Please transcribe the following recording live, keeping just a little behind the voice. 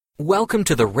Welcome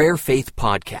to the Rare Faith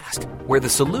Podcast, where the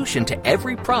solution to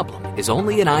every problem is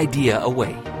only an idea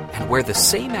away, and where the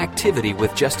same activity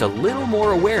with just a little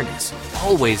more awareness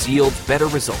always yields better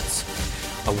results.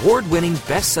 Award-winning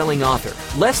best-selling author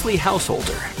Leslie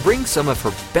Householder brings some of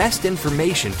her best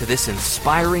information to this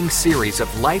inspiring series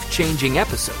of life-changing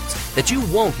episodes that you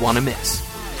won't want to miss.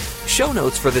 Show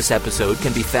notes for this episode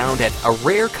can be found at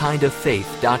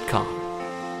ararekindoffaith.com.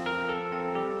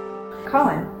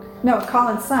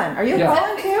 Colin's son. Are you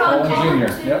Colin too? Colin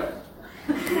Jr. Yep.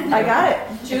 I got it.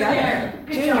 Junior.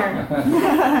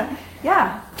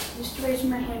 Yeah. Used to raise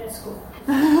my hand at school.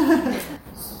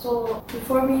 So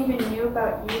before we even knew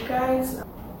about you guys,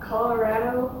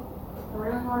 Colorado, I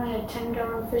really wanted a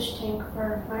 10-gallon fish tank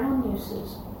for my own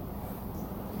uses.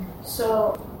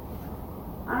 So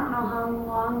I don't know how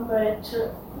long, but it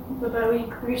took. But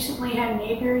we recently had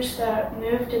neighbors that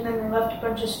moved and then they left a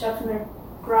bunch of stuff in their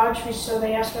garage, so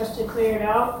they asked us to clear it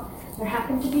out. There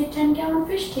happened to be a 10-gallon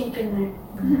fish tank in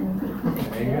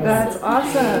there. That's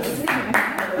awesome.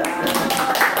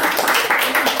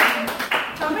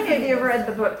 How many of you have read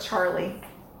the book Charlie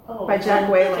by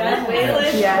Jack Whalen? Jack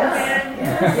Whalen?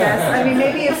 Yes. I mean,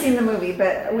 maybe you've seen the movie,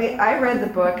 but I read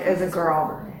the book as a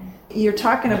girl. You're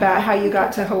talking about how you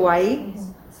got to Hawaii,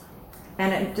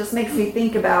 and it just makes me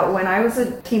think about when I was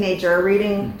a teenager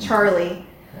reading Charlie.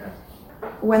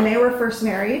 When they were first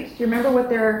married, do you remember what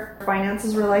their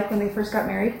finances were like when they first got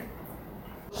married?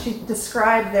 She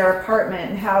described their apartment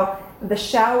and how the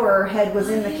shower head was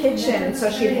in the kitchen,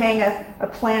 so she'd hang a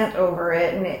plant over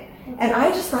it. And I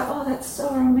just thought, oh, that's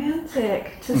so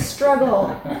romantic to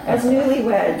struggle as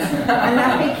newlyweds. And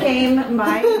that became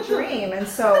my dream, and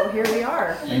so here we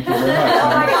are. Thank you very much. Oh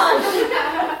my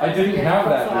gosh. I didn't have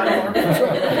that.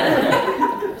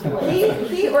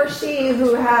 He or she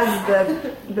who has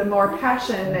the more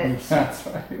passionate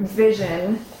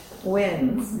vision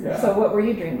wins. Yeah. So what were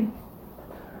you dreaming?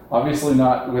 Obviously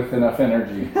not with enough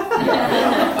energy.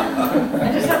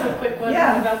 I just have a quick one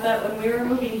Yeah. about that. When we were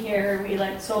moving here, we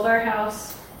sold our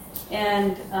house,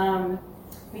 and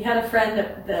we had a friend,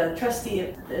 the trustee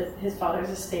of his father's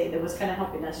estate, that was kind of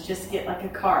helping us just get a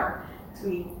car. So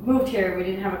we moved here, we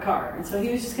didn't have a car, and so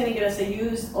he was just going to get us a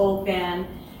used old van.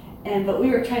 But we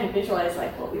were trying to visualize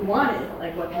what we wanted,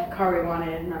 what kind of car we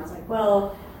wanted, and I was like,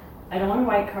 well, I don't want a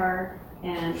white car.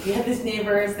 And we had these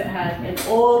neighbors that had an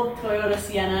old Toyota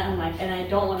Sienna. And I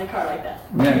don't want a car like that.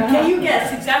 Yeah. Can you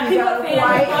guess exactly what van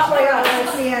White I bought?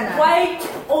 Toyota Sienna. White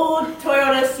old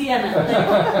Toyota Sienna.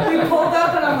 We pulled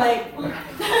up and I'm like,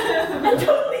 I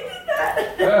totally did that.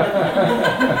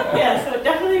 Yeah, so it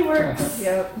definitely works.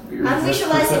 Yep. I'm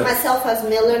visualizing myself as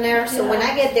millionaire, so when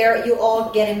I get there, you all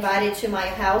get invited to my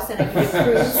house and I can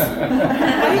cruise.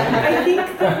 I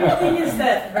think the weird thing is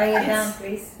that Write it down,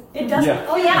 please. it doesn't. Yeah.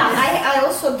 Oh yeah, I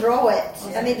also draw it.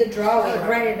 I made the drawing.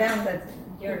 Write it down, but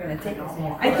you're going to take it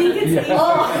more. I think it's Yeah. easier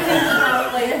to think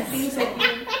about things that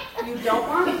you don't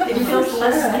want. It feels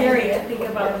less scary to think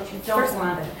about what you don't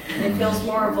want. It feels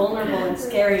more vulnerable and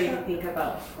scary to think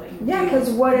about what you Yeah, do. because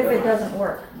what if it doesn't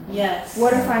work? Yes.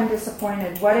 What if I'm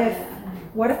disappointed? What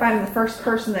if I'm the first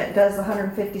person that does the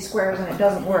 150 squares and it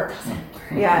doesn't work?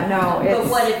 Yeah, no, But it's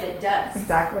what if it does?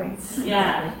 exactly.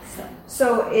 Yeah.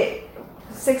 So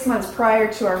 6 months prior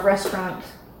to our restaurant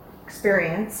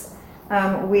experience,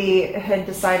 we had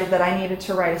decided that I needed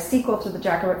to write a sequel to the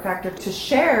Jacobite Factor to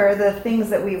share the things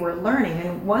that we were learning.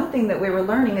 And one thing that we were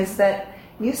learning is that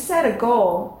you set a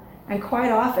goal, and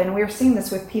quite often, we were seeing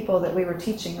this with people that we were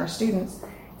teaching, our students,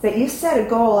 that you set a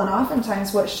goal and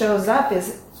oftentimes what shows up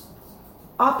is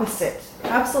opposite,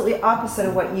 absolutely opposite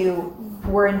of what you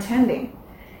were intending.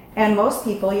 And most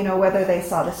people, whether they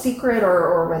saw The Secret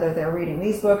or whether they're reading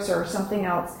these books or something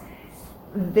else,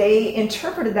 they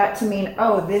interpreted that to mean,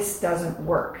 oh, this doesn't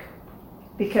work.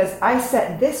 Because I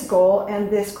set this goal and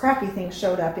this crappy thing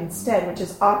showed up instead, which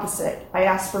is opposite. I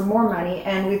asked for more money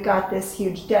and we've got this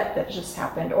huge debt that just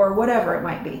happened, or whatever it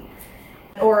might be.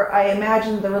 Or I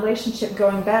imagined the relationship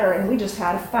going better and we just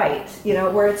had a fight,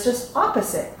 where it's just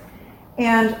opposite.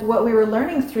 And what we were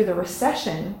learning through the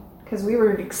recession, because we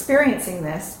were experiencing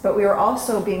this, but we were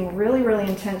also being really, really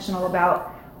intentional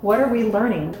about what are we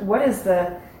learning? What is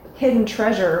the hidden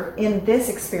treasure in this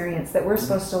experience that we're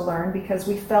supposed to learn, because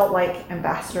we felt like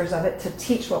ambassadors of it to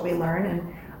teach what we learn.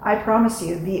 And I promise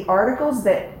you, the articles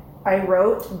that I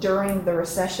wrote during the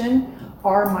recession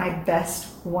are my best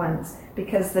ones,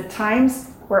 because the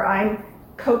times where I'm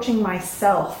coaching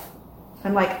myself,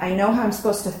 I'm like, I know how I'm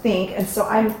supposed to think, and so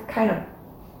I'm kind of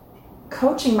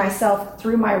coaching myself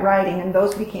through my writing, and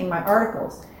those became my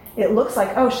articles. It looks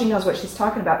like, oh, she knows what she's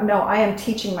talking about. No, I am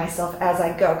teaching myself as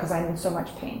I go because I'm in so much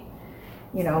pain.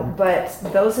 but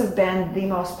those have been the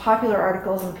most popular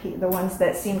articles and the ones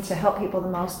that seem to help people the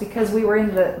most because we were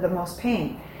in the most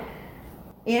pain.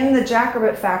 In the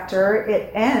Jackrabbit Factor,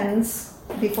 it ends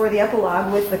before the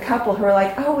epilogue with the couple who are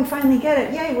like, oh, we finally get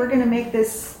it. Yay, we're going to make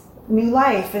this new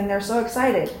life. And they're so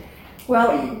excited.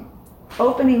 Well,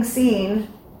 opening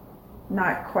scene,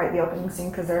 not quite the opening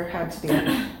scene because there had to be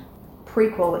a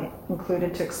prequel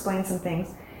included to explain some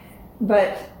things.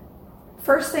 But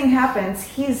first thing happens,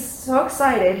 he's so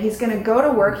excited. He's going to go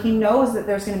to work. He knows that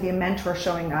there's going to be a mentor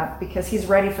showing up because he's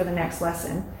ready for the next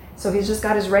lesson. So he's just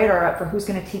got his radar up for who's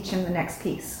going to teach him the next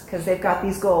piece because they've got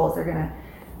these goals. They're going to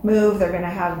move. They're going to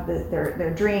have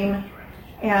their dream.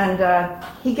 And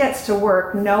he gets to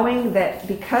work knowing that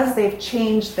because they've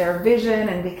changed their vision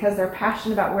and because they're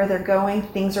passionate about where they're going,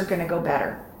 things are going to go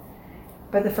better.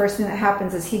 But the first thing that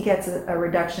happens is he gets a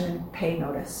reduction in pay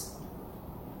notice.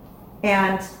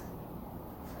 And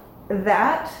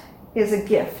that is a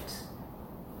gift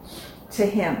to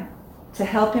him to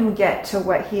help him get to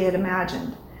what he had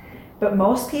imagined. But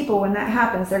most people, when that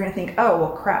happens, they're going to think, oh,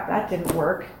 well, crap, that didn't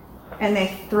work. And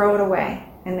they throw it away.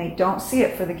 And they don't see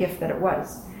it for the gift that it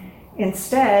was.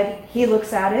 Instead, he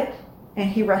looks at it and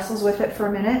he wrestles with it for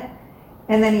a minute.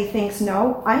 And then he thinks,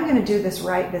 no, I'm going to do this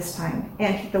right this time.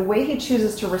 And the way he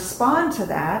chooses to respond to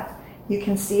that, you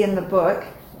can see in the book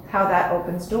how that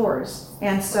opens doors.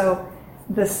 And so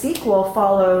the sequel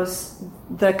follows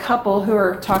the couple who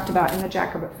are talked about in the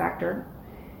Jackrabbit Factor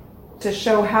to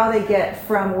show how they get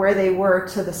from where they were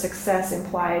to the success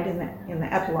implied in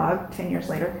the epilogue 10 years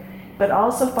later. But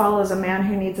also follows a man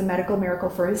who needs a medical miracle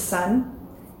for his son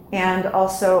and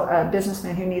also a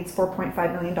businessman who needs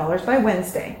 $4.5 million by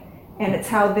Wednesday. And it's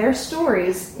how their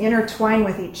stories intertwine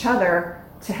with each other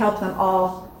to help them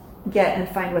all get and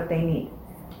find what they need.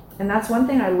 And that's one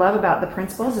thing I love about the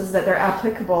principles is that they're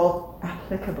applicable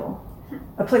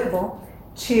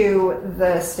to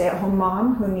the stay-at-home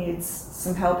mom who needs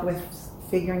some help with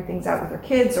figuring things out with her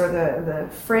kids or the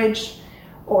fridge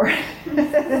or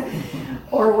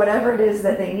or whatever it is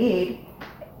that they need.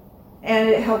 And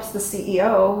it helps the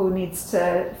CEO who needs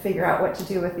to figure out what to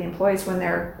do with the employees when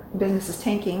their business is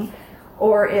tanking.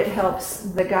 Or it helps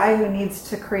the guy who needs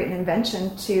to create an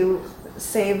invention to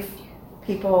save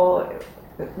people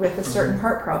with a certain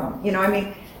heart problem.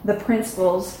 The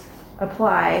principles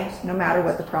apply no matter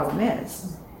what the problem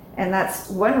is. And that's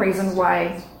one reason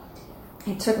why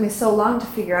it took me so long to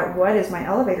figure out what is my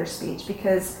elevator speech,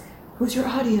 because who's your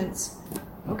audience?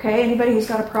 Okay, anybody who's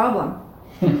got a problem,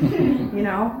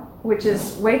 which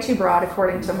is way too broad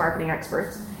according to marketing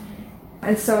experts.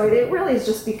 And so it really has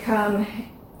just become,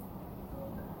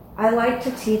 I like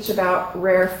to teach about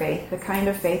rare faith, the kind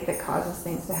of faith that causes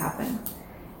things to happen.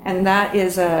 And that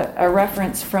is a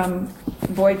reference from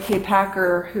Boyd K.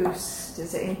 Packer,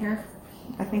 is it in here?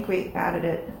 I think we added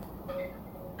it.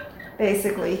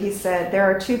 Basically, he said, there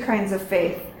are two kinds of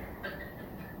faith.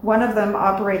 One of them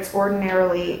operates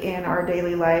ordinarily in our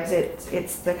daily lives.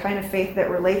 It's the kind of faith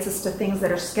that relates us to things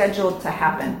that are scheduled to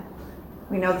happen.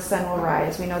 We know the sun will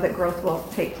rise. We know that growth will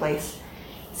take place.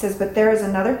 He says, but there is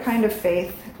another kind of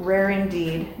faith, rare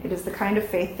indeed. It is the kind of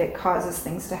faith that causes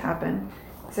things to happen.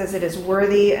 He says it is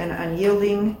worthy and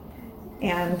unyielding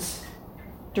and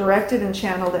directed and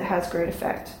channeled. It has great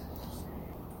effect.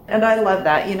 And I love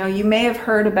that. You may have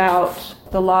heard about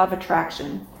the law of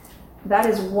attraction. That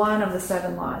is one of the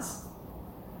 7 laws.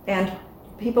 And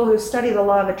people who study the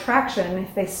law of attraction,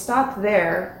 if they stop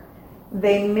there,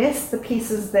 they miss the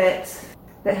pieces that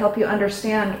help you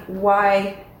understand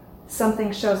why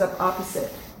something shows up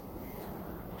opposite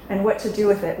and what to do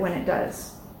with it when it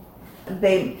does.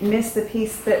 They miss the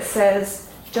piece that says,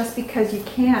 just because you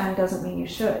can doesn't mean you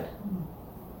should.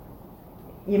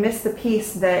 You miss the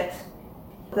piece that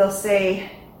they'll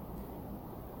say,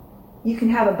 you can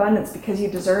have abundance because you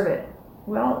deserve it.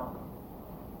 Well,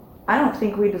 I don't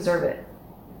think we deserve it.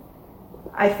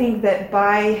 I think that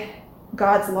by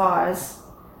God's laws,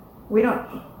 we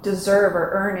don't deserve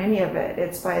or earn any of it.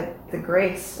 It's by the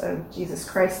grace of Jesus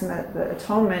Christ and the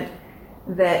atonement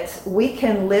that we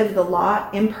can live the law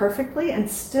imperfectly and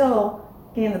still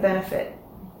gain the benefit.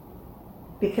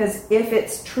 Because if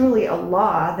it's truly a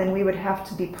law, then we would have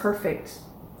to be perfect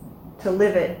to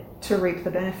live it, to reap the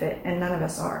benefit, and none of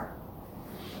us are.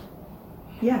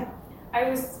 Yeah. I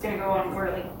was going to go on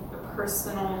more like the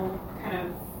personal kind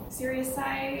of serious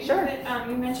side. Sure. Of it.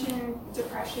 You mentioned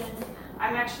depression.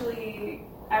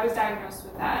 I was diagnosed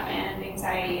with that and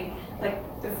anxiety,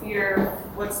 like the fear,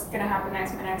 what's going to happen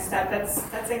next, my next step.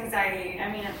 That's anxiety.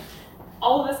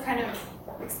 All of us kind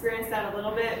of experience that a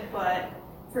little bit, but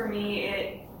for me,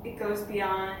 it goes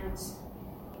beyond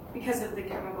because of the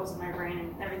chemicals in my brain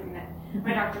and everything that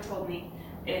my doctor told me.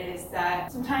 is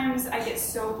that sometimes I get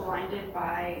so blinded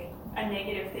by a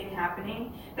negative thing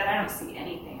happening that I don't see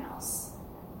anything else.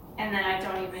 And then I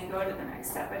don't even go to the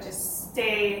next step. I just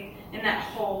stay in that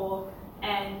hole.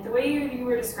 And the way you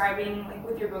were describing, like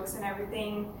with your books and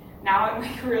everything, now I'm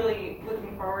like really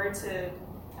looking forward to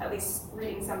at least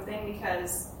reading something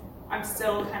because I'm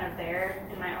still kind of there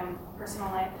in my own personal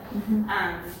life.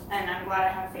 And I'm glad I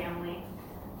have family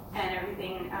and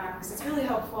everything, because it's really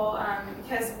helpful,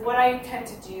 because what I tend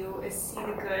to do is see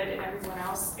the good in everyone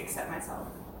else except myself.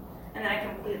 And then I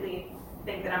completely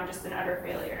think that I'm just an utter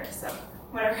failure. So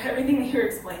whatever, everything that you're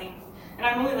explaining. And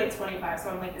I'm only like 25, so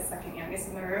I'm like the second youngest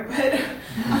in the room.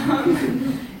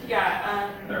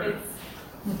 But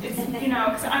it's you know,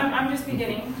 because I'm just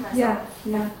beginning myself.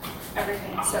 Yeah.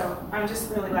 Everything. So I'm just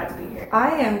really glad to be here.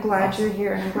 I am glad you're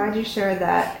here, and I'm glad you shared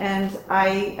that. And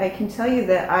I can tell you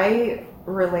that I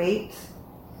relate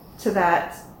to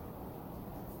that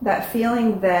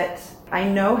feeling that I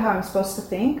know how I'm supposed to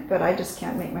think, but I just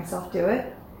can't make myself do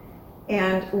it.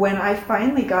 And when I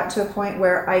finally got to a point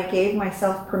where I gave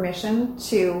myself permission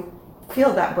to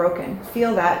feel that broken,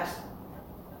 feel that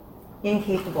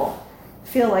incapable,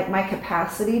 feel like my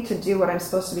capacity to do what I'm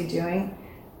supposed to be doing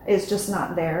is just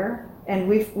not there. And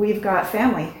we've got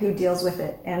family who deals with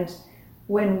it. And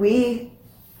when we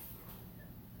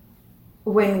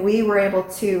were able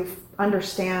to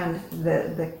understand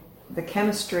the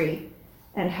chemistry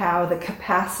and how the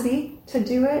capacity to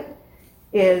do it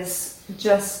is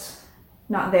just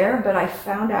not there, but I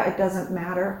found out it doesn't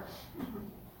matter.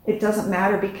 It doesn't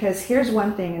matter, because here's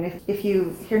one thing, and if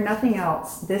you hear nothing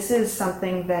else, this is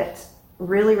something that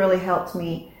really, really helped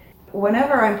me.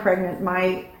 Whenever I'm pregnant,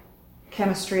 my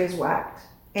chemistry is whacked.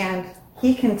 And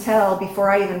he can tell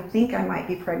before I even think I might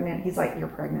be pregnant, he's like, "You're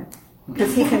pregnant."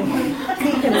 Because he can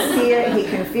see it, he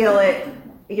can feel it.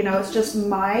 You know, it's just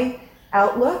my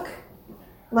outlook.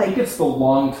 I think it's the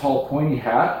long, tall, pointy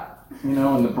hat, you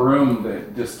know, and the broom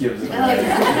that just gives it away.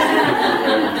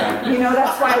 You know,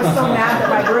 that's why I was so mad that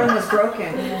my broom was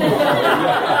broken.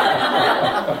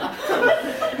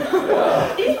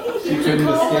 She couldn't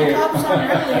escape.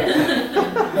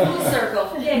 Full circle.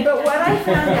 But what I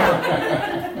found out,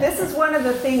 this is one of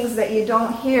the things that you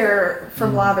don't hear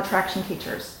from law of attraction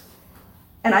teachers.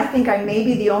 And I think I may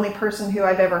be the only person who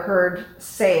I've ever heard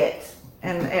say it.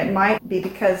 And it might be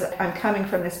because I'm coming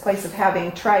from this place of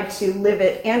having tried to live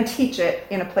it and teach it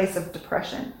in a place of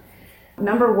depression.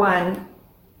 Number one,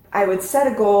 I would set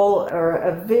a goal or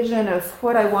a vision of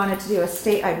what I wanted to do, a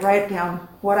state. I'd write down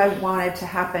what I wanted to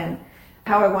happen,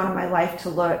 how I wanted my life to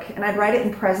look. And I'd write it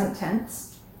in present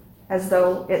tense as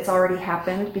though it's already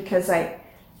happened, because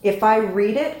if I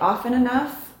read it often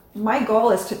enough, my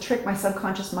goal is to trick my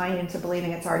subconscious mind into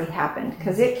believing it's already happened,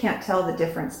 because it can't tell the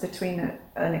difference between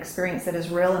an experience that is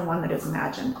real and one that is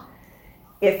imagined.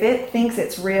 If it thinks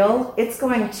it's real, it's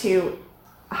going to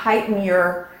heighten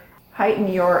your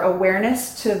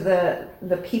awareness to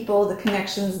the people, the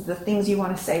connections, the things you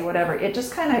want to say, whatever. It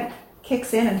just kind of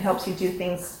kicks in and helps you do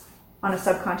things on a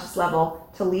subconscious level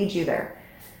to lead you there.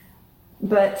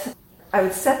 But I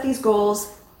would set these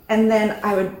goals, and then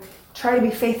I would try to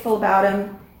be faithful about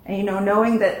them. And, you know,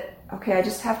 knowing that, okay, I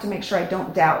just have to make sure I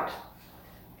don't doubt,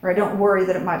 or I don't worry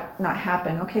that it might not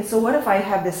happen. Okay, so what if I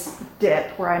have this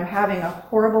dip where I'm having a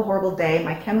horrible, horrible day,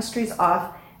 my chemistry's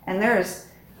off, and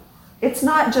it's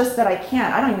not just that I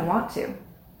can't, I don't even want to.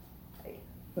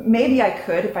 Maybe I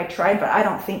could if I tried, but I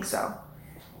don't think so.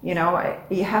 You know,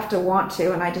 you have to want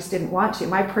to, and I just didn't want to.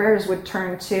 My prayers would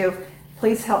turn to,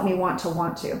 please help me want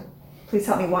to. Please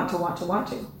help me want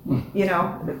to. You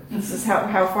know, this is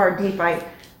how far deep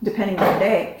depending on the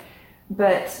day.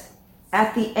 But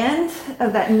at the end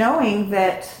of that, knowing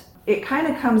that it kind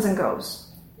of comes and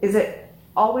goes, is it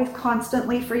always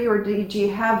constantly for you, or do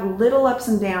you have little ups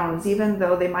and downs, even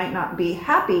though they might not be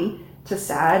happy to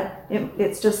sad?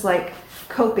 It's just like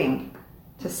coping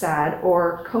to sad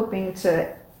or coping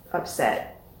to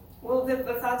upset. Well, the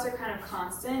thoughts are kind of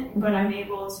constant, but I'm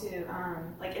able to,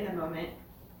 like in the moment,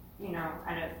 you know,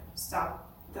 kind of stop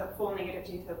the full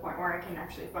negativity to the point where I can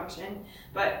actually function.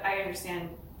 But I understand,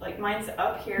 like mine's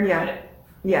up here, but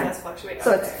it does fluctuate.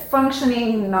 So it's there.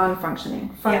 Functioning,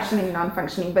 non-functioning,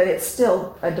 non-functioning, but it's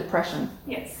still a depression.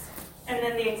 Yes. And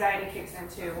then the anxiety kicks in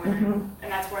too,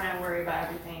 and that's when I worry about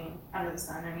everything under the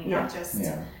sun. I mean, not just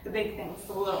the big things,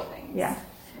 the little things.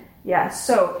 Yeah.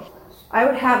 So I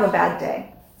would have a bad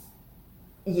day,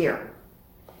 year,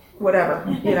 whatever,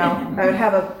 you know, I would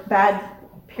have a bad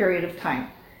period of time.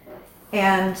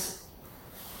 And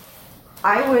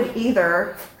I would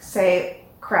either say,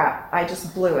 crap, I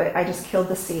just blew it. I just killed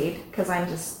the seed because I'm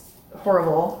just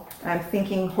horrible. I'm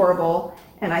thinking horrible.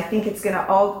 and I think it's going to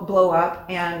all blow up,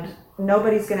 and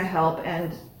nobody's going to help,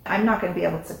 and I'm not going to be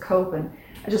able to cope, and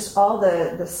just all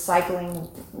the cycling,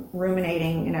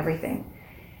 ruminating, and everything.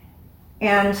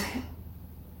 And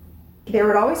there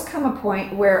would always come a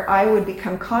point where I would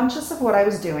become conscious of what I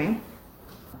was doing.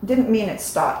 Didn't mean it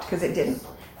stopped, because it didn't.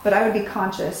 But I would be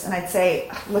conscious, and I'd say,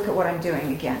 look at what I'm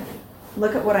doing again.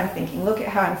 Look at what I'm thinking. Look at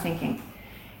how I'm thinking.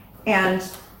 And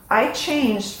I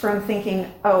changed from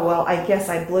thinking, oh, well, I guess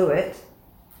I blew it,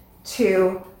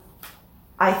 to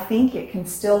I think it can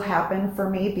still happen for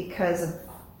me because of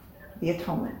the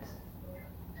atonement.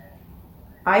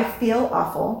 I feel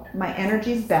awful. My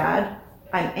energy's bad.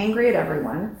 I'm angry at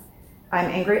everyone. I'm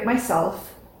angry at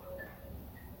myself.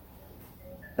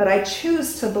 But I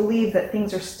choose to believe that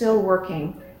things are still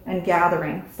working and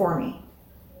gathering for me.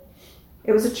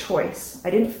 It was a choice. I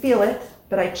didn't feel it,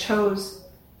 but I chose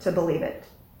to believe it.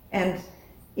 And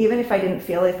even if I didn't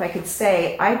feel it, if I could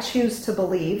say, I choose to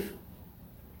believe,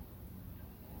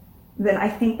 then I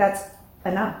think that's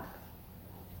enough.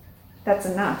 That's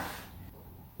enough.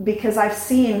 Because I've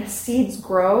seen seeds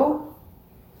grow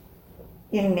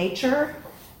in nature,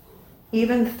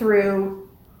 even through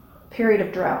period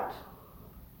of drought.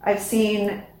 I've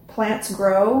seen plants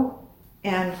grow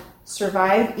and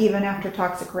survive even after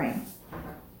toxic rain.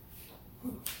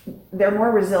 They're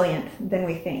more resilient than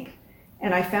we think.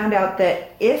 And I found out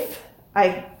that if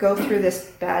I go through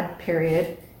this bad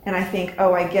period and I think,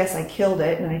 oh, I guess I killed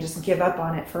it, and I just give up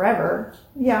on it forever,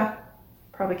 yeah,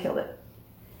 probably killed it.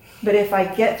 But if I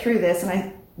get through this and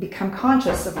I become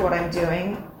conscious of what I'm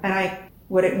doing, and I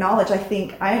would acknowledge, I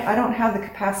think, I don't have the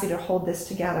capacity to hold this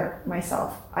together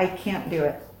myself. I can't do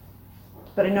it.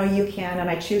 But I know you can, and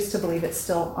I choose to believe it's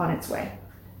still on its way.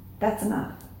 That's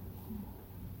enough.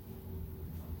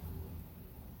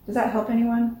 Does that help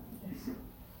anyone?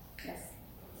 Yes.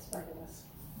 It's fabulous.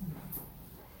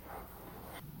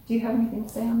 Do you have anything to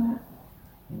say on that?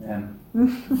 Amen.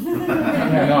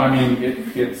 Yeah, no, I mean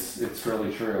it's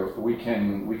really true. We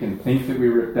can think that we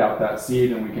ripped out that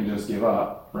seed and we can just give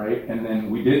up, right? And then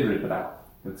we did rip it out.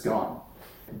 It's gone.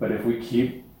 But if we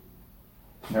keep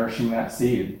nourishing that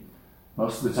seed,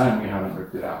 most of the time we haven't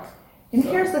ripped it out. And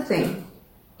here's the thing.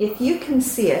 If you can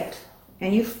see it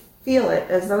and you feel it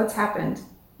as though it's happened,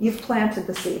 you've planted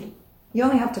the seed. You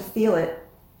only have to feel it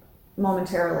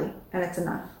momentarily, and it's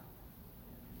enough.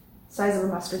 Size of a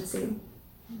mustard seed.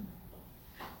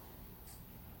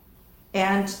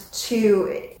 And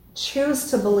to choose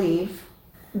to believe,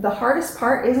 the hardest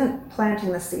part isn't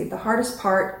planting the seed. The hardest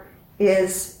part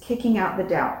is kicking out the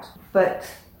doubt. But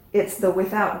it's the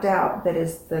without doubt that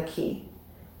is the key.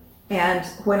 And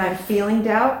when I'm feeling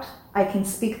doubt, I can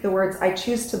speak the words, I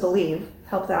choose to believe,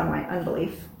 help down my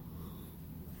unbelief.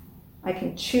 I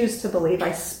can choose to believe.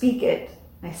 I speak it.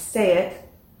 I say it.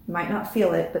 Might not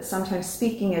feel it, but sometimes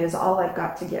speaking it is all I've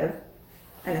got to give.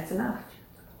 And it's enough.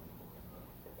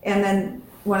 And then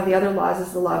one of the other laws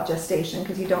is the law of gestation,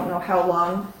 because you don't know how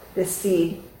long this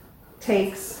seed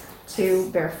takes to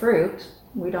bear fruit.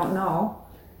 We don't know.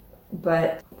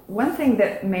 But one thing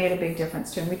that made a big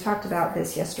difference too, and we talked about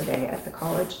this yesterday at the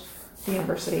college, the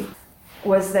university,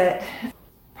 was that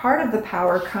part of the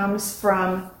power comes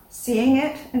from seeing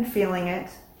it and feeling it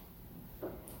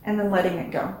and then letting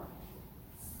it go.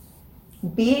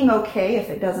 Being okay if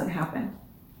it doesn't happen.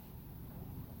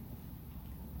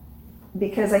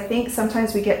 Because I think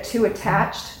sometimes we get too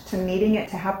attached to needing it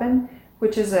to happen,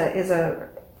 which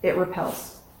it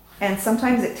repels. And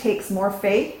sometimes it takes more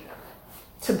faith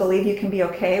to believe you can be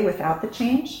okay without the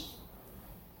change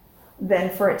than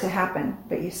for it to happen.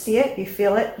 But you see it, you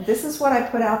feel it. This is what I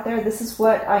put out there. This is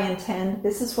what I intend.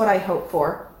 This is what I hope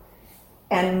for.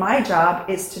 And my job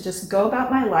is to just go about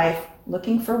my life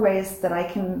looking for ways that I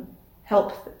can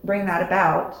help bring that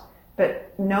about,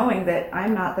 but knowing that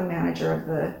I'm not the manager of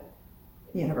the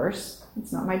universe.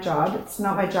 It's not my job. It's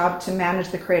not my job to manage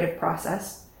the creative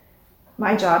process.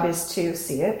 My job is to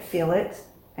see it, feel it,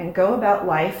 and go about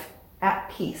life at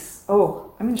peace.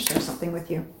 Oh, I'm going to share something with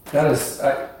you. That is,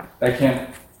 I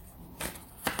can't,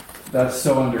 that's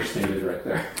so understated right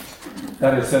there.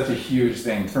 That is such a huge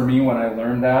thing. For me, when I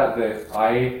learned that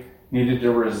I needed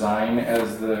to resign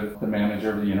as the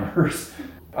manager of the universe,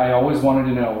 I always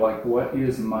wanted to know, like, what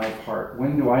is my part?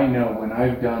 When do I know when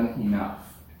I've done enough?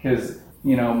 Because,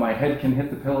 my head can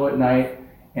hit the pillow at night,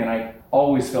 and I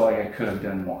always feel like I could have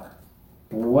done more.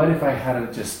 What if I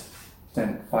had just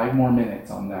spent 5 more minutes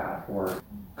on that, or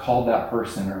called that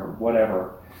person, or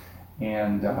whatever?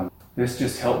 And this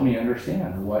just helped me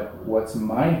understand what's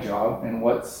my job and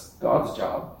what's God's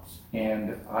job.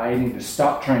 And I need to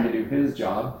stop trying to do his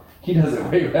job. He does it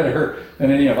way better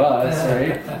than any of us,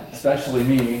 right? Especially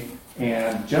me.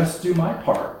 and just do my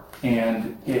part.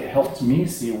 And it helped me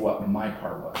see what my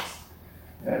part was.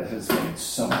 It has made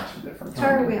so much of a difference. How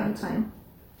are we on time?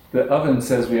 The oven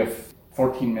says we have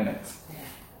 14 minutes.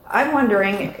 I'm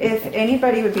wondering if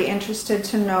anybody would be interested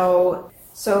to know.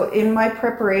 So in my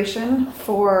preparation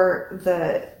for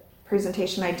the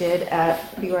presentation I did at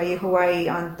BYU Hawaii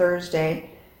on Thursday,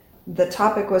 the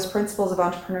topic was Principles of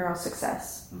Entrepreneurial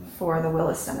Success for the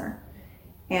Willis Center.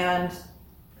 And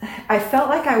I felt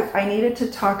like I needed to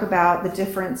talk about the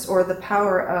difference or the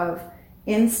power of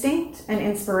instinct and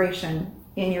inspiration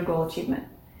in your goal achievement,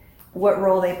 what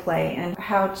role they play and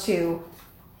how to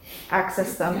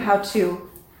access them, how to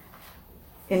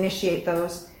initiate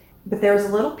those. But there was a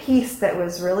little piece that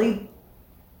was really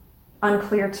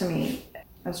unclear to me.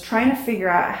 I was trying to figure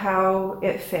out how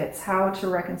it fits, how to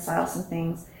reconcile some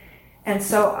things. And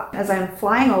so as I'm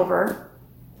flying over,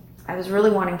 I was really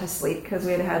wanting to sleep because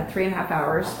we had 3.5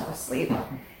 hours of sleep.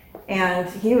 And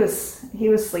he was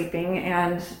sleeping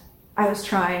and I was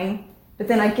trying, but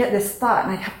then I'd get this thought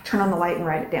and I'd have to turn on the light and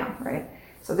write it down, right?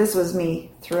 So this was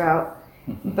me throughout.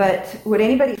 But would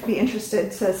anybody be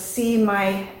interested to see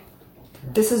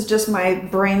this is just my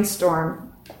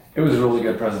brainstorm. It was a really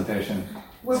good presentation.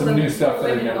 Some new stuff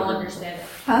that I never will heard. understand it.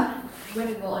 Huh?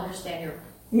 Women will understand your...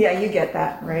 Yeah, you get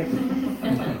that, right?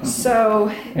 So...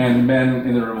 And men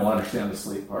in the room will understand the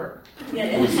sleep part.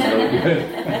 It was really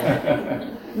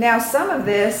good. Now, some of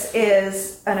this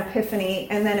is an epiphany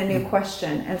and then a new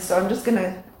question. And so I'm just going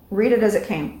to read it as it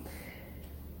came.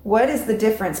 What is the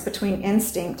difference between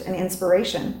instinct and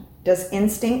inspiration? Does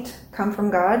instinct come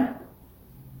from God?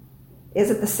 Is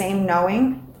it the same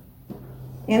knowing?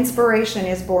 Inspiration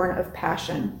is born of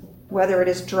passion. Whether it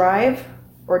is drive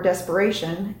or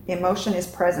desperation, emotion is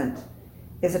present.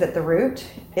 Is it at the root?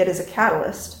 It is a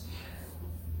catalyst.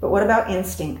 But what about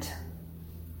instinct?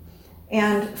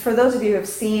 And for those of you who have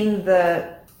seen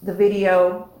the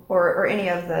video or any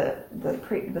of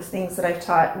the things that I've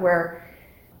taught where,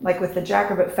 like with the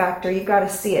Jackrabbit factor, you've got to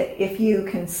see it. If you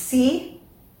can see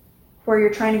where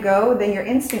you're trying to go, then your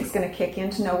instinct's going to kick in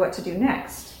to know what to do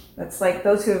next. That's like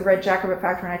those who have read Jackrabbit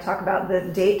Factor, and I talk about the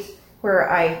date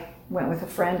where I went with a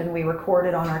friend and we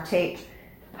recorded on our tape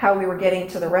how we were getting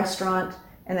to the restaurant,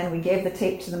 and then we gave the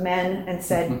tape to the men and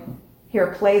said, here,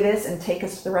 play this and take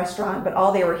us to the restaurant. But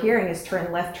all they were hearing is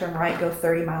turn left, turn right, go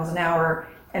 30 miles an hour,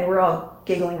 and we're all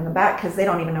giggling in the back because they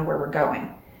don't even know where we're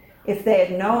going. If they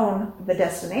had known the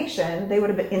destination, they would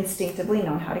have instinctively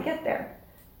known how to get there.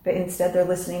 But instead they're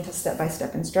listening to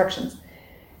step-by-step instructions.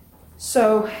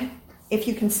 So if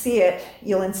you can see it,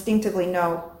 you'll instinctively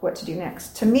know what to do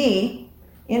next. To me,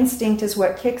 instinct is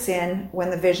what kicks in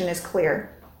when the vision is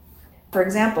clear. For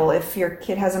example, if your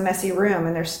kid has a messy room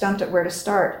and they're stumped at where to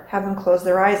start, have them close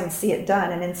their eyes and see it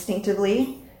done, and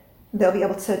instinctively they'll be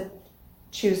able to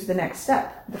choose the next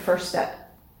step, the first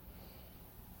step.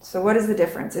 So what is the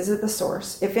difference? Is it the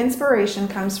source? If inspiration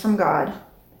comes from God,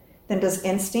 then does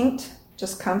instinct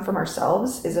just come from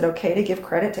ourselves? Is it okay to give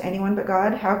credit to anyone but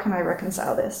God? How can I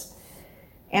reconcile this?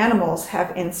 Animals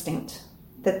have instinct,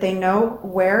 that they know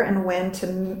where and when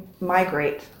to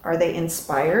migrate. Are they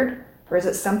inspired, or is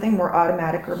it something more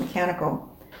automatic or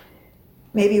mechanical?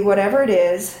 Maybe whatever it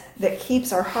is that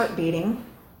keeps our heart beating,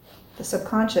 the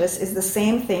subconscious, is the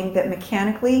same thing that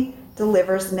mechanically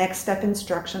delivers next step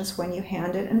instructions when you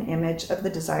hand it an image of the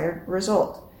desired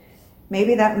result.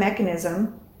 Maybe that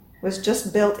mechanism was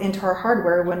just built into our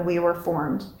hardware when we were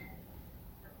formed.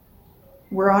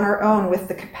 We're on our own with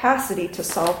the capacity to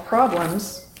solve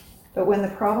problems, but when the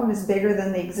problem is bigger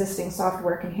than the existing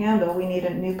software can handle, we need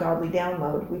a new godly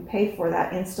download. We pay for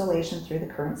that installation through the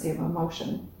currency of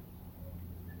emotion.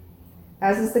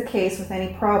 As is the case with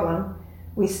any problem,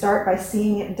 we start by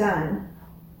seeing it done.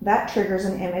 That triggers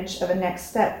an image of a next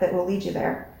step that will lead you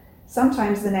there.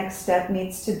 Sometimes the next step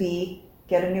needs to be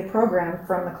get a new program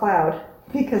from the cloud,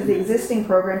 because the existing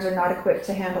programs are not equipped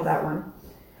to handle that one.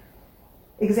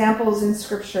 Examples in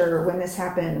Scripture when this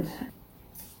happened.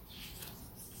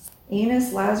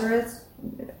 Enos, Lazarus,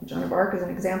 Joan of Arc is an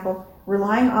example.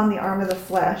 Relying on the arm of the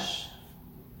flesh.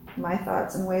 My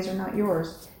thoughts and ways are not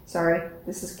yours. Sorry,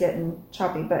 this is getting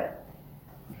choppy, but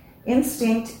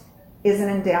instinct is an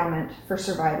endowment for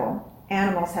survival.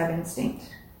 Animals have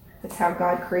instinct. It's how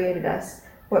God created us.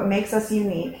 What makes us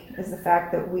unique is the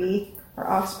fact that we are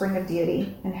offspring of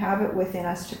deity and have it within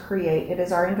us to create. It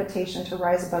is our invitation to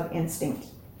rise above instinct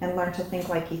and learn to think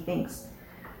like he thinks.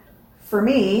 For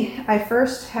me, I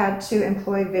first had to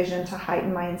employ vision to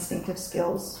heighten my instinctive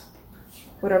skills.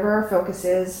 Whatever our focus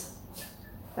is,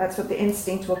 that's what the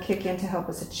instinct will kick in to help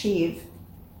us achieve.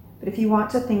 But if you want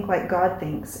to think like God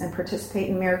thinks and participate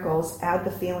in miracles, add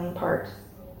the feeling part.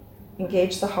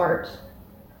 engage the heart.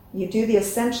 You do the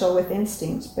essential with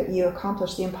instinct, but you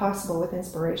accomplish the impossible with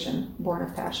inspiration, born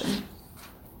of passion.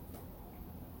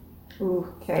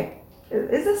 Ooh, okay.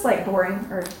 Is this like boring?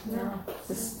 Or No.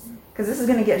 Because this is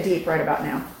going to get deep right about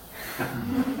now.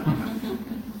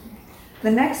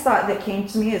 The next thought that came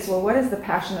to me is, well, what is the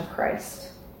passion of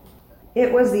Christ?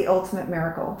 It was the ultimate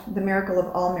miracle, the miracle of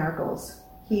all miracles.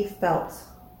 He felt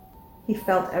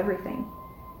everything.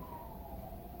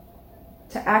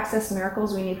 To access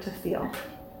miracles, we need to feel.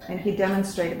 And he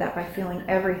demonstrated that by feeling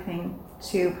everything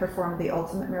to perform the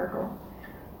ultimate miracle.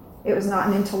 It was not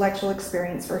an intellectual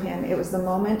experience for him. It was the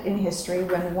moment in history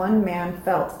when one man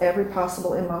felt every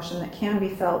possible emotion that can be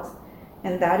felt,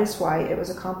 and that is why it was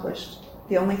accomplished.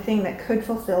 The only thing that could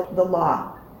fulfill the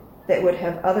law that would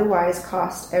have otherwise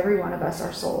cost every one of us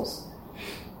our souls.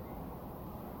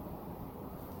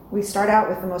 We start out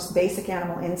with the most basic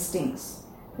animal instincts.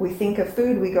 We think of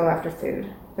food, we go after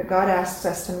food. But God asks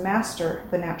us to master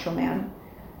the natural man.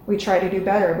 We try to do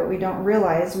better, but we don't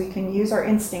realize we can use our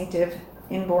instinctive,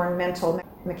 inborn mental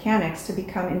mechanics to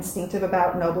become instinctive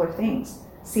about nobler things.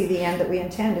 See, the end that we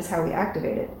intend is how we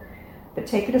activate it. But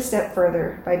take it a step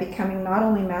further by becoming not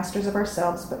only masters of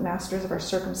ourselves, but masters of our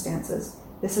circumstances.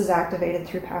 This is activated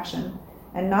through passion,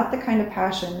 and not the kind of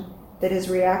passion that is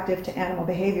reactive to animal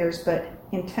behaviors, but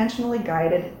intentionally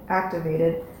guided,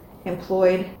 activated,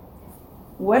 employed.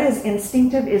 What is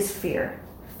instinctive is fear.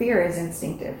 Fear is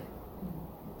instinctive.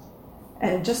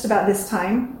 And just about this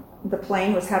time, the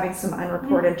plane was having some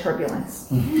unreported turbulence.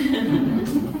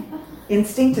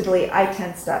 Instinctively, I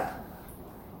tensed up.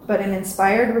 But an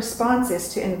inspired response is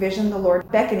to envision the Lord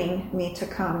beckoning me to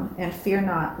come and fear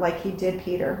not, like he did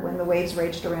Peter when the waves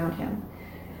raged around him.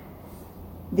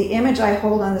 The image I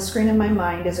hold on the screen in my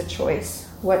mind is a choice.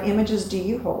 What images do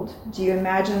you hold? Do you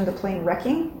imagine the plane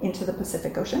wrecking into the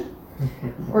Pacific Ocean?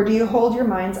 Or do you hold your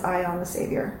mind's eye on the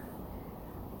Savior?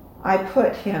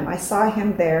 I saw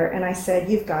him there, and I said,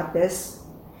 you've got this.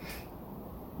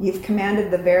 You've commanded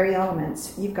the very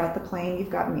elements. You've got the plane, you've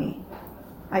got me.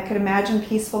 I could imagine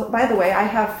peaceful. By the way, I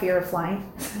have fear of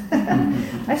flying.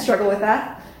 I struggle with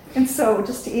that. And so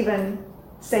just to even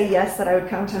say yes that I would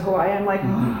come to Hawaii, I'm like, oh,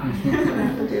 I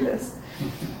have to do this.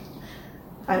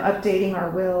 I'm updating our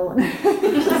will.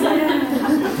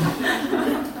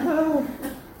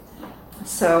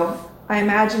 So I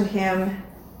imagined him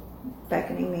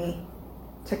beckoning me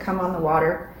to come on the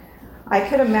water. I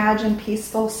could imagine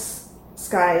peaceful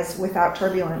skies without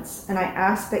turbulence, and I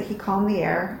asked that he calm the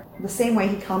air, the same way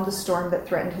he calmed the storm that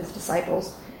threatened his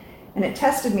disciples. And it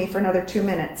tested me for another 2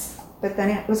 minutes, but then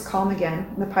it was calm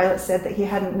again. The pilot said that he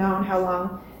hadn't known how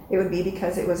long it would be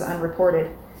because it was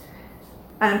unreported.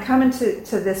 I'm coming to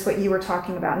this, what you were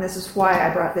talking about, and this is why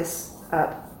I brought this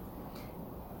up.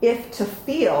 If to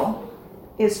feel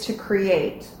is to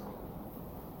create,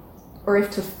 or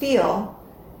if to feel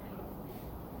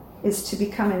is to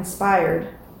become inspired,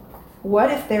 what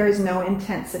if there is no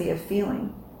intensity of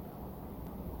feeling?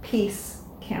 Peace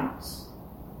counts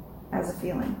as a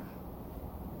feeling.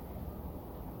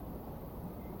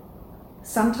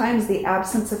 Sometimes the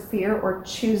absence of fear or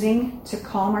choosing to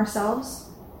calm ourselves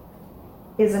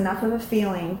is enough of a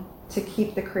feeling to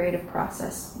keep the creative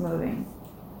process moving.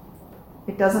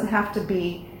 It doesn't have to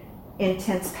be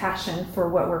intense passion for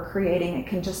what we're creating. It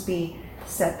can just be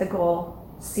set the goal,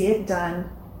 see it done,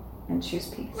 and choose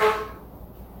peace.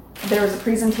 There was a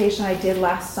presentation I did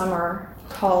last summer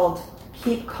called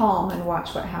Keep Calm and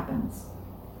Watch What Happens.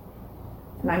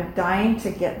 And I'm dying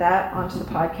to get that onto the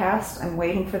podcast. I'm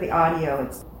waiting for the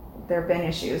audio. There have been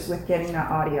issues with getting that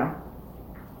audio.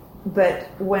 But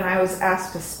when I was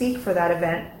asked to speak for that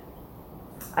event,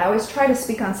 I always try to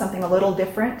speak on something a little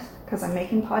different because I'm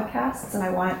making podcasts and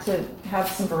I want it to have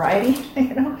some variety,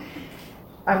 you know.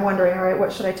 I'm wondering, all right,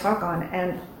 what should I talk on?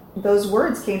 And those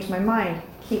words came to my mind,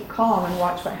 keep calm and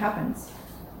watch what happens.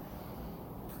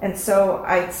 And so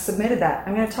I submitted that.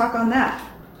 I'm going to talk on that.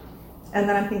 And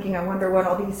then I'm thinking, I wonder what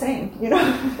I'll be saying, you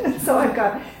know. So I've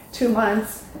got 2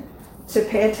 months to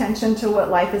pay attention to what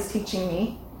life is teaching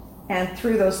me. And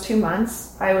through those 2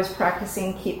 months, I was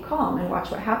practicing keep calm and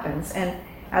watch what happens. And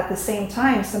at the same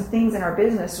time, some things in our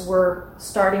business were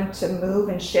starting to move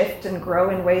and shift and grow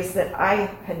in ways that I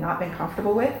had not been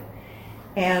comfortable with.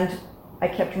 And I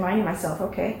kept reminding myself,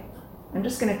 okay, I'm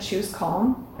just going to choose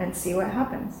calm and see what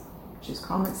happens. Choose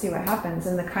calm and see what happens.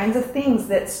 And the kinds of things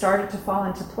that started to fall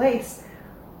into place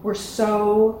were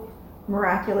so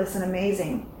miraculous and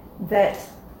amazing that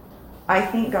I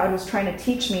think God was trying to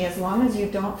teach me, as long as you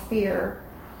don't fear,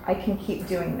 I can keep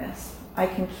doing this. I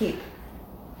can keep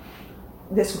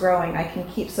this growing. I can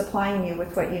keep supplying you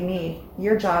with what you need.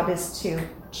 Your job is to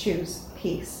choose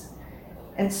peace.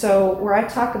 And so where I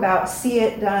talk about see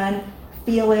it done,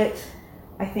 feel it,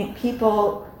 I think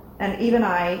people, and even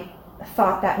I,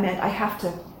 thought that meant I have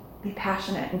to be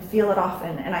passionate and feel it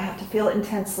often, and I have to feel it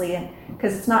intensely, and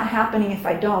because it's not happening if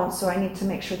I don't, so I need to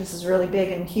make sure this is really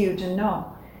big and huge. And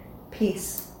no,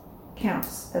 peace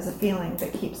counts as a feeling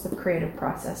that keeps the creative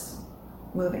process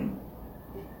moving.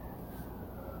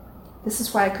 This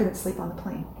is why I couldn't sleep on the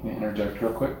plane. Can I interject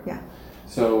real quick? Yeah.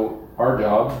 So our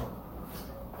job,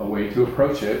 a way to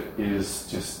approach it is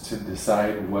just to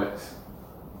decide what,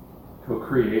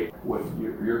 co-create what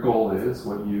your goal is,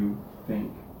 what you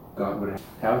think God would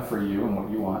have for you and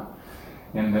what you want,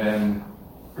 and then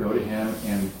go to Him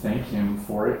and thank Him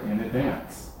for it in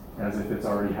advance, as if it's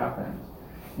already happened.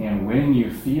 And when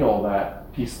you feel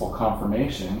that peaceful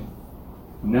confirmation,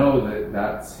 know that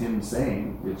that's Him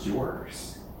saying it's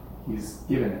yours. He's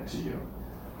given it to you.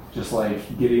 Just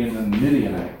like Gideon and the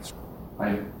Midianites.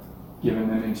 I've given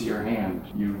them into your hand.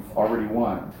 You've already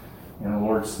won. And the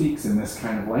Lord speaks in this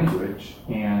kind of language,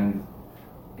 and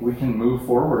we can move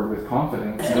forward with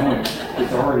confidence knowing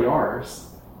it's already ours.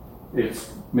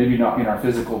 It's maybe not in our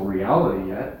physical reality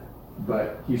yet,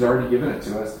 but He's already given it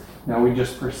to us. Now we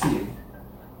just proceed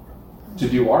to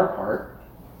do our part,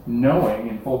 knowing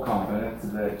in full confidence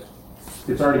that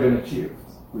it's already been achieved.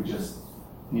 We just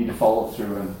need to follow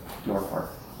through and do our part.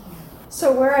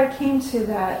 So where I came to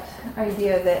that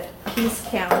idea that peace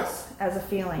counts as a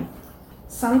feeling,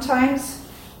 sometimes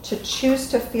to choose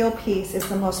to feel peace is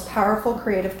the most powerful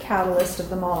creative catalyst of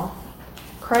them all.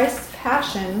 Christ's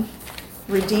passion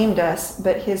redeemed us,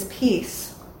 but His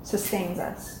peace sustains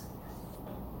us.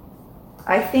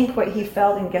 I think what He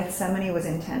felt in Gethsemane was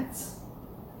intense.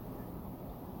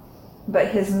 But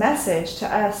His message to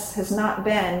us has not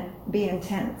been, be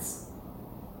intense.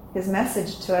 His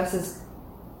message to us is,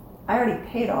 I already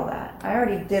paid all that. I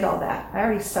already did all that. I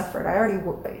already suffered. I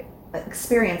already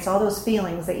experienced all those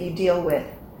feelings that you deal with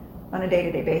on a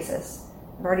day-to-day basis.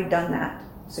 I've already done that,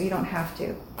 so you don't have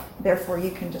to. Therefore,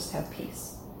 you can just have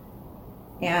peace.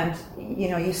 And,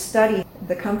 you study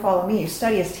the Come Follow Me. You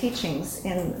study His teachings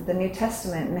in the New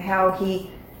Testament and how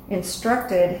He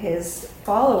instructed His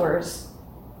followers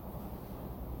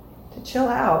to chill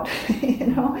out,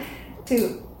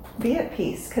 to be at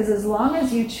peace. Because as long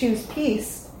as you choose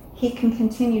peace, He can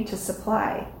continue to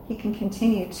supply. He can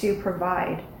continue to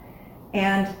provide.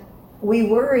 And we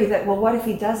worry that, well, what if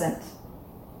He doesn't?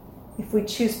 If we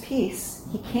choose peace,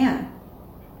 He can.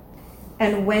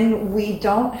 And when we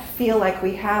don't feel like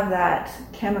we have that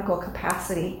chemical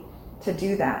capacity to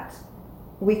do that,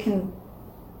 we can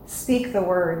speak the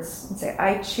words and say,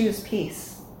 I choose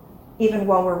peace. Even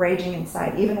while we're raging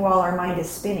inside, even while our mind is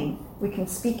spinning, we can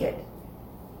speak it.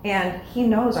 And He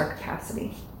knows our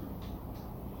capacity.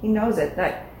 He knows it.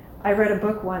 That I read a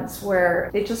book once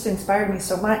where it just inspired me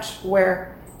so much,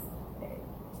 where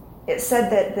it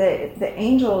said that the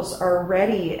angels are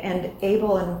ready and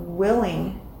able and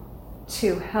willing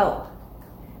to help.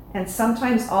 And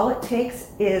sometimes all it takes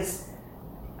is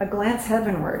a glance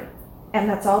heavenward, and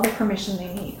that's all the permission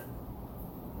they need.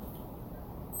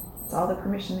 It's all the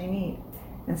permission they need.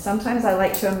 And sometimes I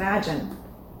like to imagine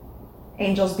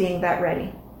angels being that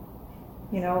ready.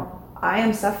 I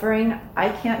am suffering. I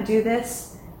can't do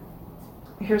this.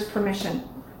 Here's permission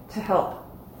to help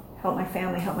my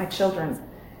family, help my children.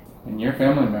 And your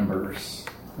family members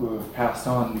who have passed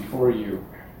on before you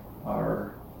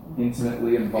are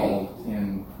intimately involved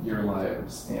in your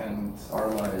lives and our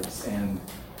lives and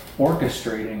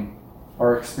orchestrating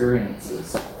our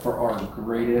experiences for our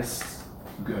greatest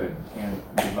good and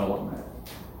development.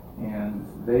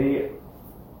 And they,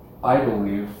 I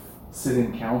believe, sit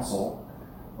in council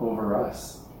over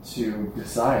us to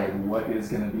decide what is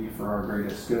going to be for our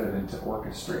greatest good and to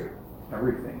orchestrate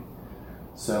everything.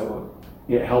 So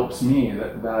it helps me,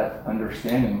 that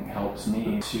understanding helps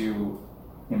me to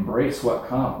embrace what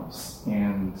comes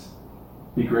and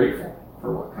be grateful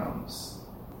for what comes.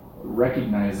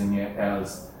 Recognizing it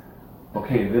as,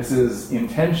 okay, this is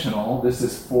intentional, this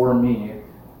is for me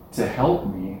to help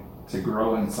me to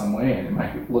grow in some way, and it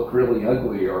might look really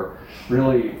ugly or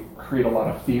really create a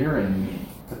lot of fear in me,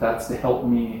 but that's to help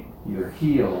me either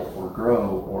heal or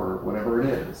grow or whatever it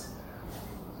is.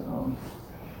 So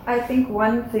I think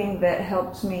one thing that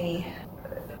helped me,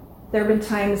 there have been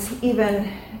times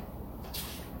even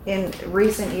in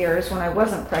recent years when I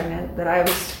wasn't pregnant that I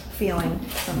was feeling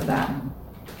some of that.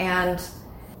 And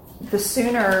the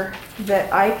sooner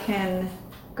that I can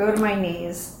go to my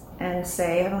knees and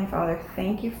say, Heavenly Father,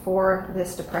 thank you for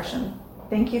this depression.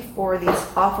 Thank you for these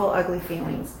awful, ugly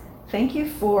feelings. Thank you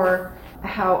for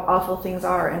how awful things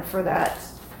are and for that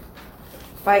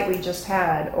fight we just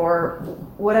had or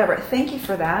whatever. Thank you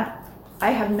for that. I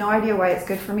have no idea why it's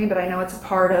good for me, but I know it's a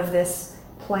part of this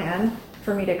plan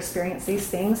for me to experience these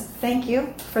things. Thank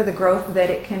you for the growth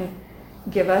that it can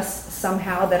give us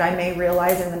somehow that I may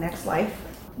realize in the next life.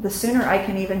 The sooner I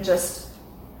can even just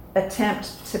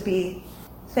attempt to be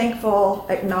thankful,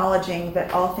 acknowledging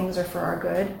that all things are for our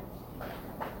good,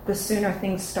 the sooner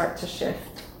things start to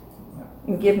shift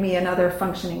and give me another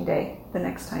functioning day the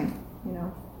next time, you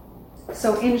know.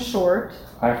 So in short,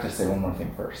 I have to say one more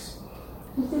thing first.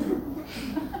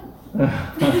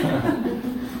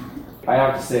 I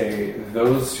have to say,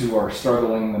 those who are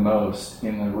struggling the most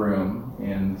in the room,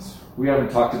 and we haven't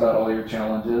talked about all your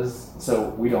challenges, so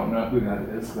we don't know who that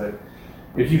is, but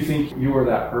if you think you are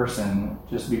that person,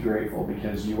 just be grateful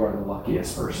because you are the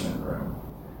luckiest person in the room.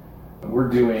 We're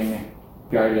doing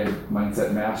guided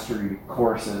mindset mastery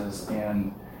courses,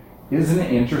 and isn't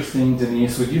it interesting,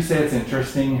 Denise, would you say it's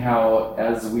interesting how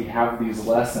as we have these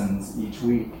lessons each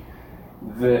week,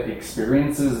 the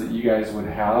experiences that you guys would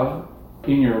have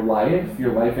in your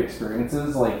life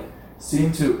experiences, like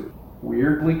seem to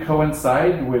weirdly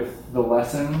coincide with the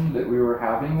lesson that we were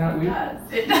having that week?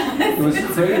 It does. It was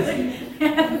It's crazy. Really,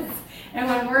 yes. And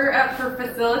when we're up for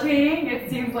facilitating, it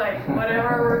seems like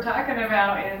whatever we're talking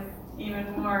about is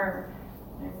even more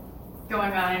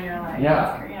going on in your life.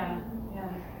 Yeah. Yeah.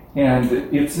 And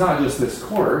it's not just this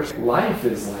course, life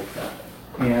is like that.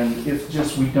 And it's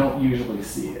just, we don't usually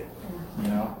see it, you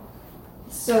know?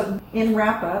 so in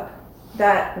wrap up,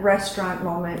 that restaurant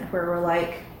moment where we're like,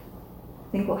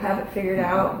 I think we'll have it figured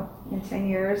out in 10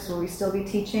 years. Will we still be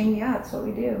teaching? Yeah, that's what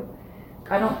we do.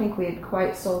 I don't think we had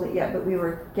quite sold it yet, but we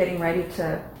were getting ready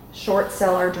to short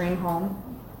sell our dream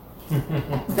home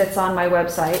that's on my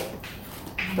website.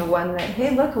 The one that,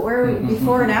 hey, look, where are we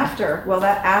before and after? Well,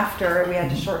 that after, we had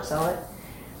to short sell it.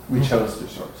 We chose to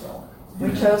short sell it.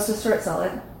 We chose to short sell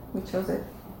it. We chose it.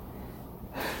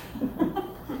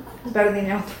 It's better than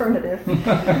the alternative.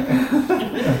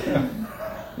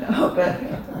 No, but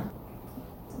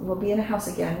we'll be in a house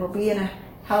again. We'll be in a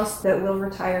house that we'll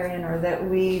retire in, or that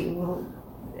we will.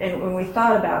 And when we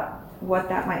thought about what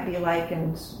that might be like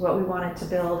and what we wanted to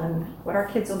build and what our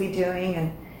kids will be doing,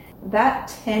 and that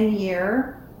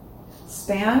 10-year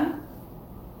span,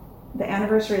 the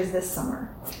anniversary is this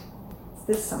summer. It's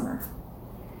this summer.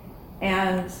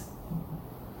 And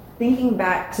thinking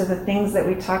back to the things that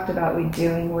we talked about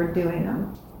we're doing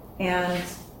them. And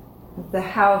the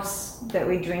house that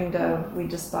we dreamed of, we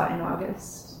just bought in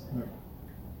August.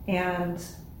 And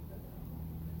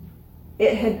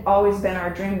it had always been our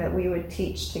dream that we would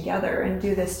teach together and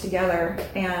do this together.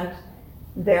 And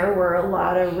there were a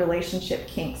lot of relationship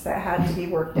kinks that had to be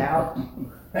worked out.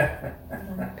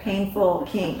 Painful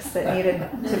kinks that needed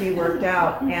to be worked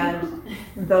out. And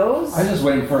those... I'm just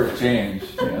waiting for it to change.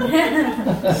 Likewise.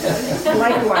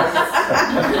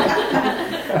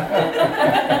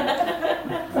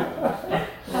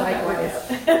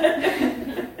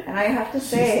 And I have to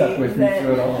say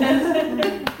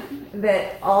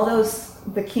that all those,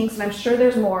 the kinks, and I'm sure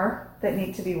there's more that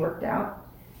need to be worked out,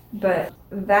 but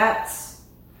that's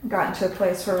gotten to a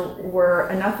place where we're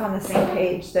enough on the same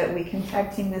page that we can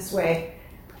tag team this way.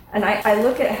 And I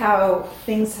look at how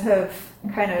things have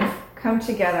kind of come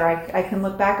together. I can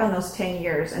look back on those 10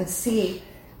 years and see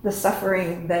the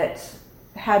suffering that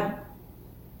had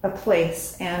a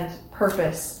place and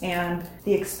purpose, and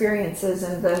the experiences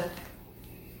and the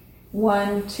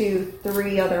 1, 2,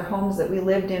 3 other homes that we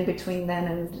lived in between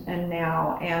then and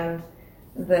now, and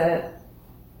the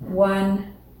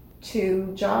 1,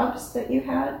 2 jobs that you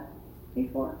had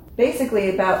before.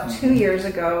 Basically, about 2 years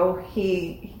ago,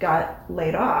 he got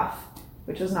laid off,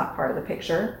 which was not part of the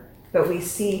picture, but we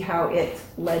see how it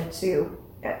led to,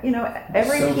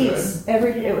 every so piece,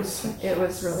 it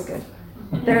was really good.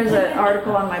 There's an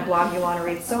article on my blog you want to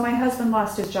read. So my husband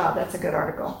lost his job. That's a good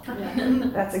article.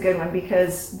 That's a good one,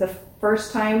 because the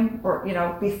first time, or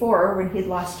before, when he'd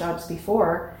lost jobs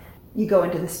before, you go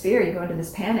into this fear, you go into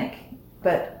this panic.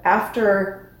 But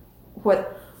after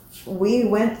what we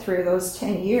went through those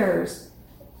 10 years,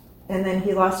 and then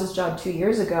he lost his job 2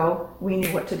 years ago, we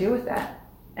knew what to do with that.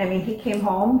 I mean, he came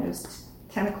home, it was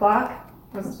 10 o'clock,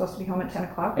 wasn't supposed to be home at 10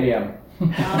 o'clock. A.M.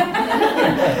 And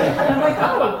I'm like,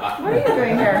 oh, what are you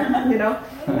doing here?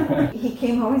 He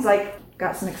came home, he's like,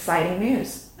 got some exciting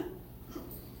news.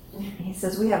 He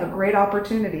says, we have a great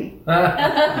opportunity.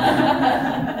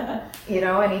 And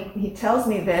he tells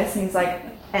me this, and he's like,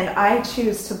 and I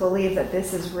choose to believe that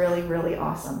this is really, really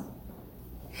awesome.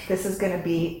 This is going to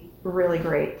be really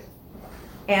great.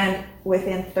 And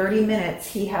within 30 minutes,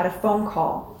 he had a phone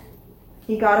call.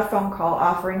 He got a phone call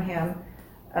offering him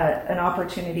an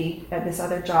opportunity at this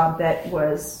other job that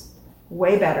was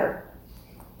way better.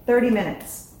 30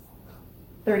 minutes.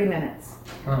 30 minutes.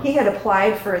 Huh. He had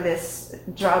applied for this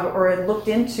job or had looked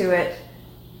into it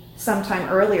sometime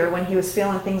earlier when he was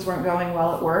feeling things weren't going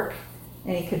well at work,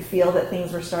 and he could feel that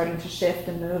things were starting to shift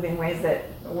and move in ways that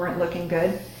weren't looking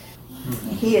good.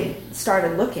 He had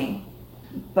started looking,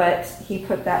 but he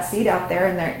put that seed out there,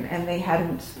 and they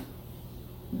hadn't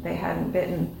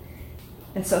bitten.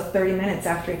 And so 30 minutes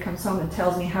after he comes home and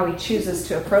tells me how he chooses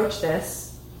to approach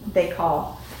this, they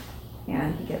call,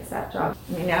 and he gets that job.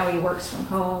 I mean, now he works from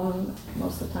home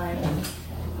most of the time, and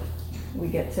we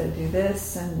get to do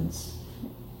this, and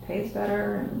pays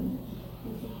better, and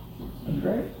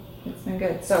Great. it's been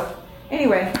good. So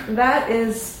anyway, that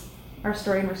is our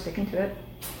story, and we're sticking to it.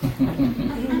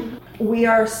 We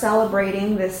are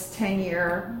celebrating this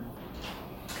 10-year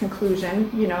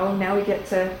conclusion. You know, now we get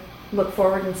to look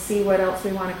forward and see what else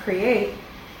we want to create.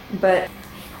 But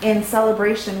in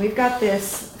celebration, we've got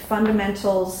this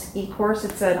Fundamentals e-course.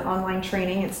 It's an online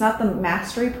training. It's not the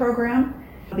mastery program.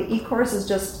 The e-course is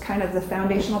just kind of the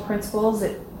foundational principles.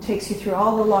 It takes you through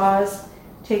all the laws,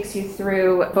 takes you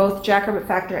through both Jackrabbit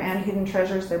Factor and Hidden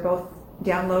Treasures. They're both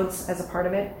downloads as a part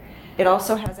of it. It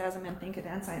also has As a Man Thinketh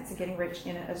and Science of Getting Rich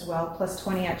in it as well, plus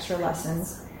 20 extra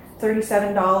lessons.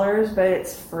 $37, but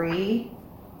it's free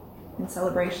in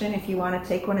celebration. If you want to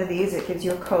take one of these, it gives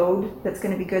you a code that's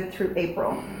going to be good through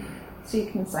April. So you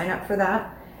can sign up for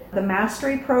that. The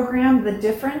Mastery program, the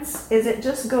difference is it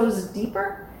just goes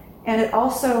deeper, and it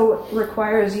also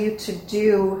requires you to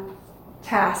do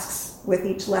tasks with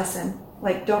each lesson.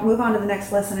 Like, don't move on to the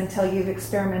next lesson until you've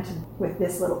experimented with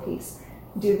this little piece.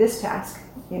 Do this task,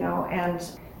 you know, and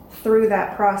through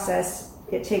that process,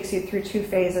 it takes you through 2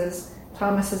 phases.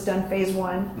 Thomas has done phase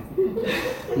 1.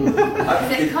 Colin's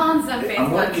done phase 1.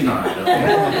 I'm working on it. Okay?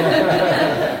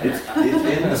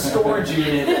 it's in the storage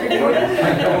unit.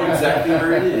 I know exactly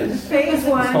where it is. Phase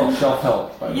 1. It's called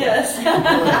self-help, by the way. Yes.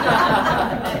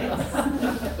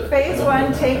 Phase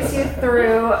 1 takes you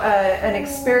through an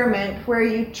experiment where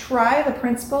you try the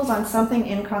principles on something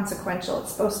inconsequential.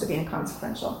 It's supposed to be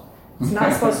inconsequential. It's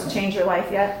not supposed to change your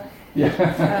life yet. Yeah.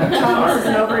 Thomas is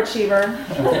an overachiever.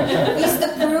 It's the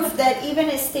proof that even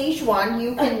at stage 1,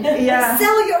 you can Yeah.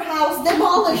 sell your house,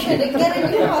 demolish it, and get a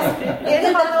new house. Get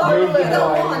the car you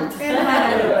don't want.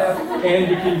 And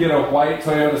you can get a white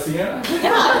Toyota Sienna.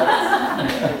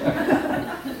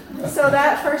 So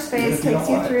that first phase takes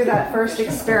you through that first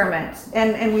experiment.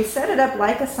 And we set it up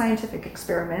like a scientific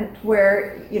experiment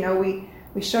where, you know, we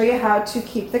show you how to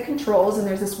keep the controls, and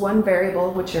there's this one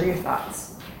variable, which are your thoughts.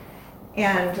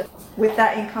 And with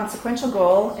that inconsequential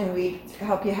goal, and we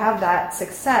help you have that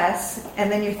success,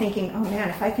 and then you're thinking, oh man,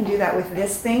 if I can do that with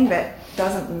this thing that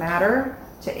doesn't matter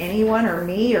to anyone or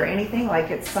me or anything,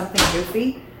 like it's something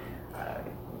goofy.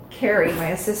 Carrie,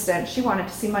 my assistant, she wanted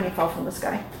to see money fall from the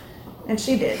sky. And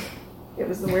she did. It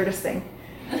was the weirdest thing.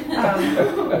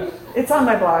 It's on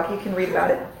my blog. You can read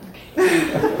about it.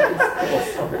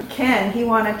 Ken, he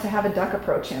wanted to have a duck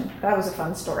approach him. That was a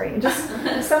fun story. Just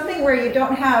something where you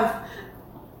don't have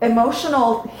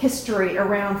emotional history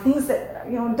around things that,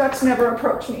 you know, ducks never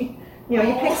approach me. You know,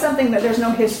 you pick something that there's no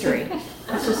history.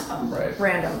 It's just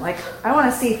random. Like, I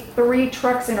want to see 3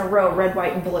 trucks in a row, red,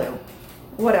 white, and blue.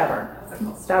 Whatever.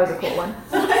 That was a cool one.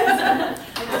 I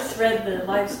just read the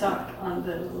livestock on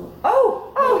the little...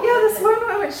 Oh, yeah, this one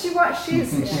woman, she's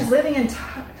living in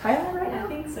Thailand right now? I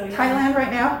think so, yeah. Thailand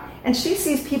right now, and she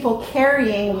sees people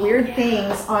carrying weird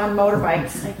things on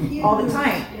motorbikes all the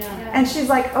time. Yeah. And she's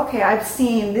like, okay, I've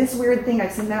seen this weird thing,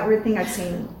 I've seen that weird thing, I've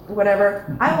seen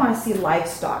whatever. I want to see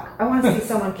livestock. I want to see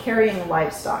someone carrying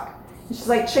livestock. And she's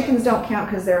like, chickens don't count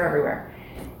because they're everywhere.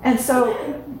 And so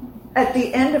at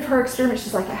the end of her experiment,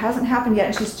 she's like, it hasn't happened yet,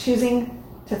 and she's choosing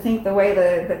to think the way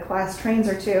the class trains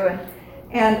her to,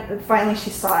 and finally she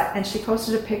saw it, and she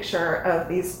posted a picture of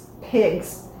these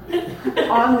pigs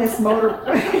on this motor,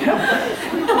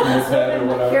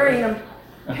 carrying them,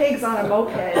 pigs on a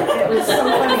moped. It was so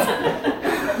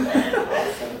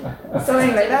funny. So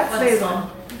anyway, that's phase 1.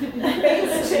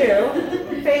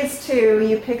 Phase 2,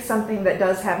 you pick something that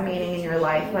does have meaning in your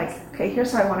life. Like, okay,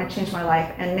 here's how I want to change my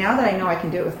life. And now that I know I can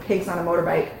do it with pigs on a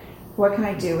motorbike, what can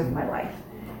I do with my life?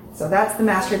 So that's the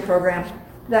mastery program.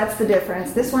 That's the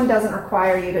difference. This one doesn't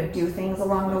require you to do things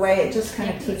along the way. It just kind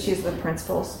of teaches the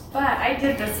principles. But I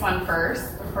did this one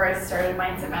first before I started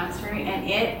Mindset Mastery, and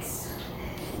it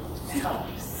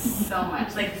helps so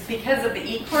much. Like, because of the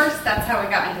e-course, that's how we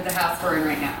got into the house we're in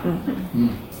right now.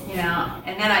 Mm-hmm. You know,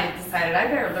 and then I decided I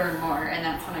better learn more, and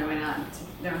that's when I went on to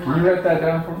learn more. Can you write that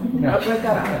down for me? No, write that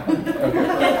down.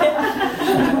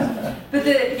 Okay. But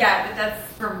that's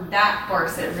for that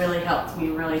course, it really helped me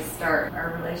really start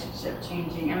our relationship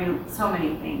changing. I mean, so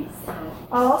many things. So.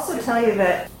 I'll also tell you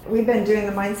that we've been doing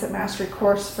the Mindset Mastery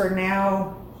course for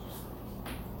now,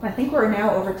 I think we're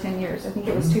now over 10 years. I think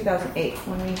it was 2008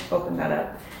 when we opened that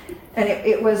up. And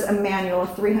it was a manual, a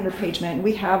 300-page manual.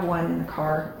 We have one in the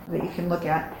car that you can look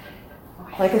at.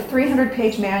 Like a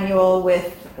 300-page manual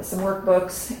with some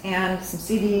workbooks and some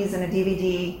CDs and a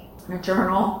DVD and a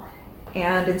journal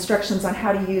and instructions on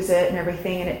how to use it and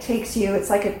everything. And it takes you, it's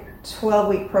like a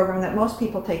 12-week program that most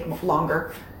people take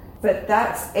longer. But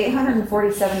that's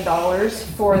 $847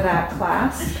 for that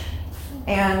class.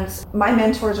 And my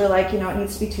mentors are like, it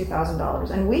needs to be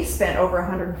 $2,000. And we spent over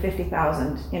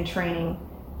 $150,000 in training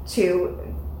to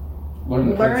learn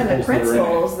the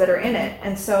principles that are in it.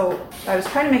 And so I was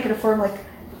trying to make it affordable. Like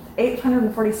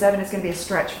 $847 is going to be a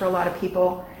stretch for a lot of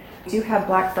people. We do have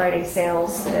Black Friday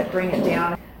sales that bring it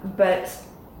down. But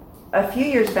a few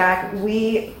years back,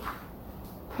 we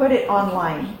put it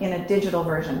online in a digital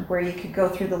version where you could go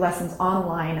through the lessons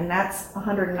online, and that's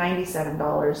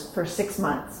 $197 for 6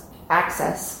 months.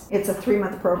 Access. It's a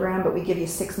 3-month program, but we give you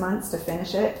 6 months to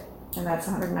finish it, and that's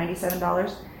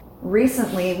 $197.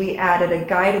 Recently, we added a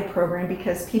guided program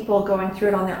because people going through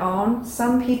it on their own,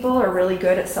 some people are really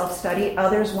good at self-study,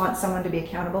 others want someone to be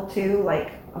accountable to,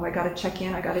 like, I got to check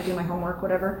in, I got to do my homework,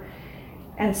 whatever.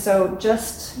 And so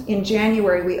just in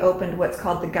January, we opened what's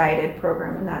called the guided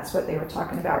program, and that's what they were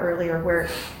talking about earlier, where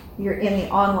you're in the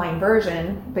online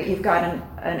version, but you've got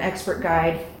an expert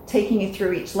guide taking you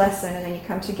through each lesson, and then you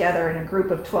come together in a group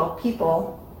of 12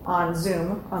 people on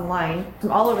Zoom, online,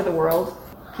 from all over the world,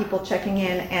 people checking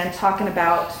in and talking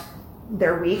about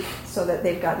their week so that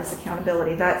they've got this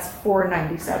accountability. That's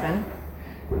 $497.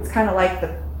 It's kind of like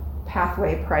the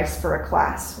pathway price for a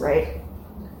class, right?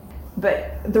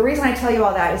 But the reason I tell you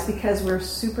all that is because we're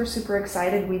super, super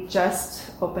excited. We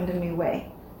just opened a new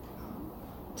way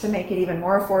to make it even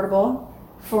more affordable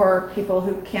for people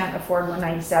who can't afford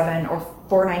 $197 or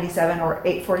 $497 or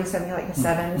 $847, like the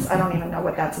sevens. I don't even know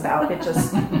what that's about. It just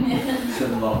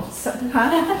 7 laws. 7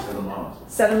 laws.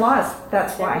 7 laws.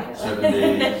 That's why. 7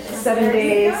 days. 7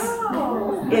 days.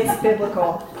 It's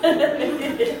biblical.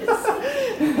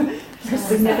 They're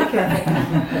significant.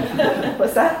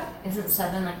 What's that? Isn't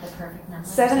 7 like the perfect number?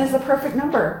 7 is the perfect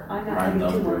number. I'm not Prime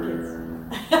having 2 more number. kids.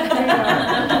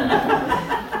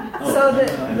 So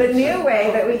the new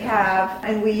way that we have,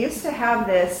 and we used to have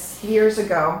this years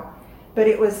ago, but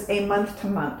it was a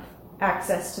month-to-month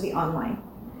access to the online.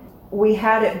 We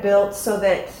had it built so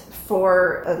that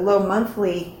for a low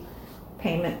monthly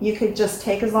payment, you could just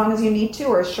take as long as you need to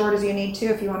or as short as you need to.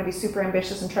 If you want to be super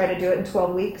ambitious and try to do it in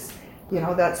 12 weeks,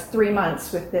 that's 3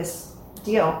 months with this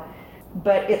deal.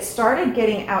 But it started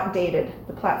getting outdated,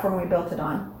 the platform we built it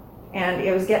on. And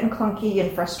it was getting clunky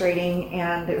and frustrating,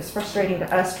 and it was frustrating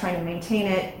to us trying to maintain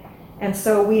it. And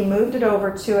so we moved it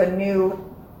over to a new,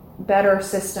 better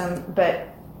system, but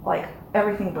like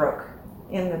everything broke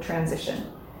in the transition.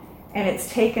 And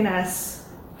it's taken us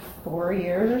 4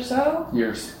 years or so?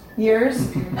 Years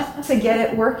to get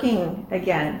it working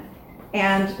again.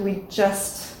 And we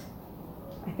just,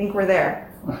 I think we're there.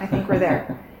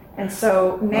 And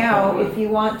so now if you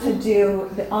want to do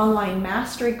the online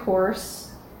mastery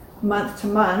course month to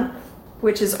month,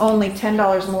 which is only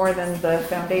 $10 more than the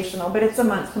foundational, but it's a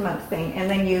month to month thing, and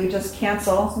then you just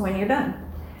cancel when you're done.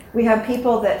 We have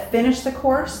people that finish the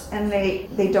course and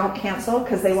they don't cancel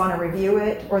because they want to review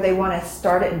it or they want to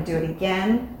start it and do it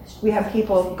again. We have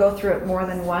people go through it more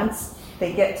than once.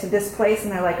 They get to this place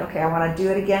and they're like, okay, I want to do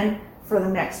it again for the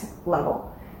next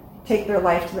level. Take their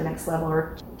life to the next level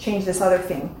or change this other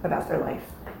thing about their life.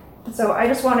 So I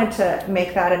just wanted to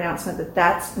make that announcement that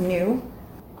that's new.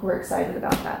 We're excited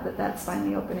about that's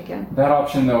finally open again. That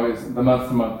option, though, is the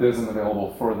month-to-month isn't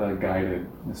available for the guided.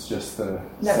 It's just the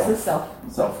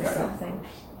self-guided thing.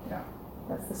 Yeah.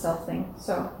 That's the self thing.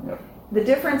 So yep. The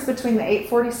difference between the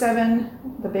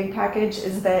 $847, the big package,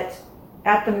 is that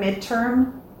at the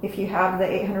midterm, if you have the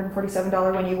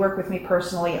 $847 when you work with me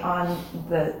personally on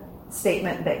the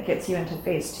statement that gets you into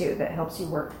phase 2, that helps you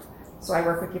work. So I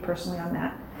work with you personally on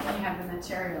that. And you have the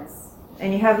materials.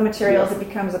 And you have the materials, it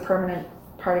becomes a permanent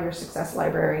part of your success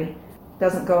library.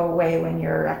 Doesn't go away when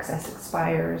your access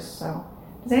expires. So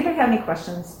does anybody have any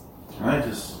questions? I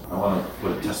want to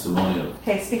put a testimonial.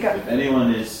 Okay, speak up. If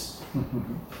anyone is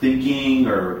thinking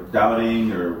or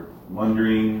doubting or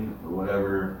wondering or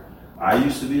whatever, I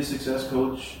used to be a success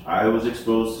coach. I was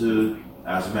exposed to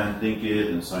As a Man Thinketh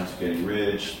and Science of Getting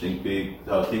Rich, Think Big,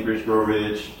 Think Rich, Grow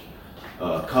Rich,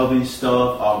 Covey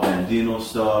stuff, Al Bandino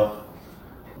stuff,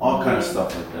 all kind of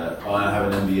stuff like that. I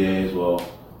have an MBA as well.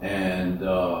 And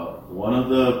one of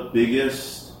the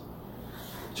biggest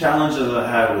challenge that I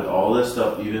had with all this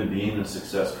stuff, even being a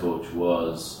success coach,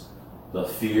 was the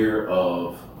fear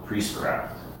of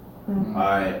priestcraft. Mm-hmm.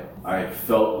 I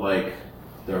felt like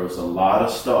there was a lot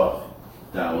of stuff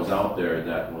that was out there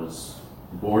that was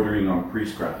bordering on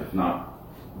priestcraft, if not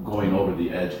going over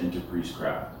the edge into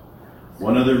priestcraft.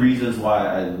 One of the reasons why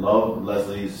I love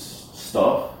Leslie's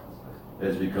stuff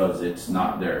is because it's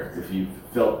not there. If you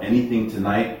felt anything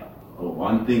tonight,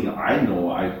 one thing I know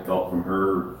I felt from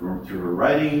her, through her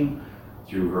writing,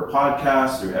 through her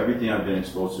podcast, through everything I've been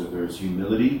exposed to, there's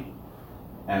humility,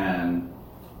 and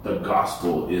the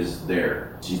gospel is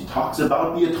there. She talks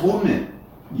about the atonement.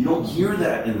 You don't hear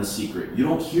that in The Secret. You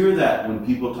don't hear that when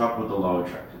people talk about the law of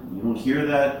attraction. You don't hear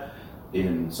that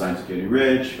in Science of Getting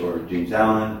Rich or James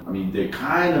Allen. I mean, they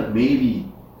kind of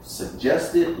maybe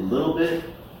suggest it a little bit,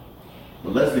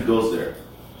 but Leslie goes there.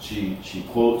 She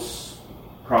quotes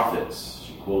prophets,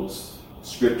 she quotes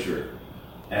scripture,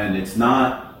 and it's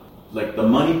not like the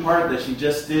money part that she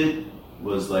just did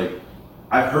was like,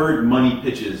 I've heard money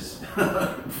pitches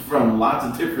from lots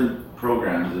of different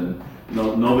programs, and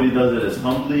nobody does it as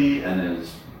humbly and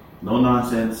as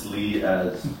no-nonsensely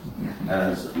as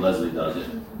Leslie does it.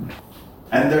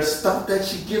 And there's stuff that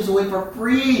she gives away for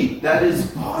free that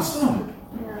is awesome.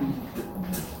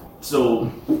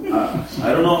 So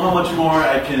I don't know how much more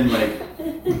I can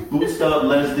boost up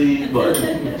Leslie, but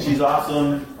she's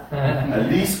awesome. At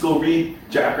least go read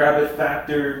Jackrabbit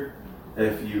Factor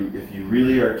if you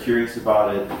really are curious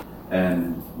about it.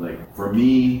 And for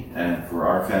me and for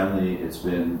our family, it's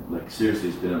been seriously,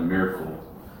 it's been a miracle.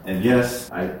 And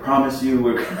yes, I promise you,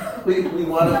 we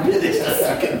want to finish the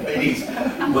second phase,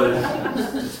 but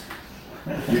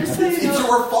it's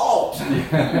your fault.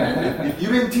 If you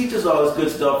didn't teach us all this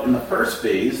good stuff in the first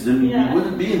phase, then we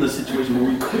wouldn't be in the situation where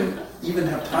we couldn't even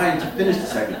have time to finish the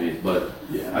second phase. But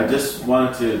I just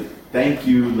wanted to thank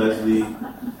you, Leslie,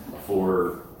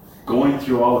 for going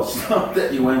through all the stuff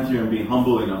that you went through and being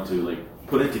humble enough to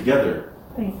put it together.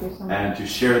 Thank you so much. And to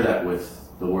share that with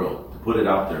the world, to put it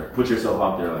out there, put yourself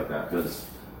out there like that. Because,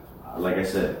 like I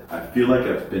said, I feel like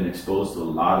I've been exposed to a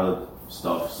lot of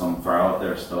stuff, some far out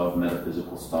there stuff,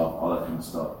 metaphysical stuff, all that kind of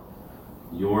stuff.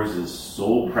 Yours is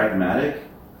so pragmatic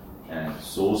and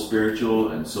so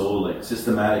spiritual and so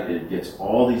systematic. It gets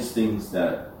all these things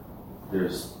that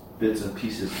there's bits and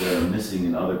pieces that are missing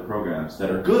in other programs that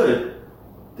are good.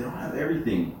 They don't have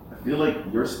everything. I feel like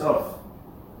your stuff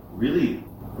really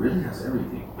has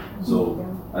everything. So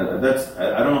I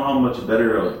don't know how much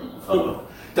better a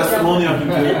testimonial I can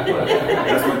do, but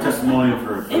that's my testimonial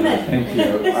for Thank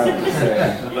you.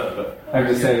 I have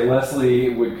to say,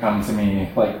 Leslie would come to me,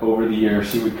 over the years,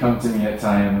 she would come to me at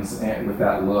times with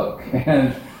that look.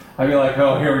 And I'd be like,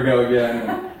 oh, here we go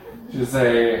again. She'd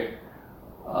say,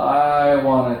 I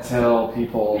want to tell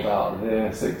people about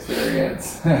this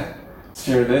experience.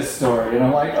 Share this story. And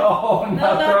I'm like, oh,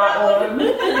 not that one.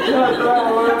 Not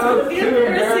that one. That's too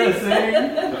embarrassing.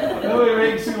 Oh, it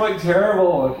makes you look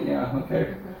terrible. Yeah,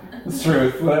 okay. It's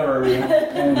truth, whatever.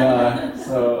 And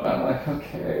so I'm like,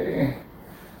 okay.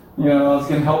 I was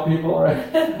going to help people, right?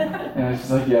 And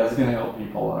she's like, yeah, I was going to help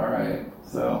people, all right.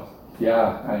 So,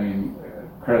 yeah, I mean,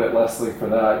 credit Leslie for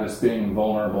that, just being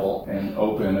vulnerable and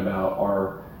open about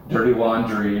our dirty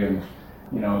laundry. And,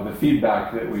 the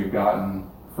feedback that we've gotten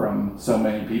from so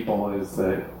many people is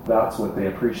that that's what they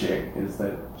appreciate, is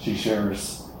that she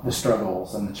shares the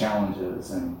struggles and the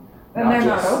challenges. And they're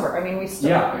not over. I mean, we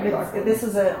still, exactly. This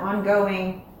is an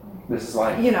ongoing, this is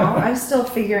life. I'm still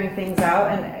figuring things out.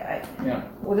 And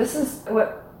this is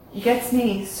what gets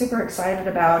me super excited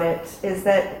about it, is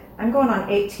that I'm going on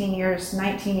 18 years,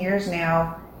 19 years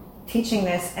now teaching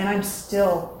this, and I'm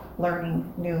still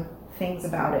learning new things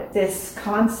about it. This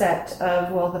concept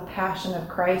of, the passion of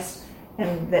Christ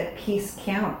and that peace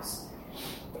counts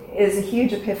is a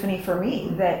huge epiphany for me.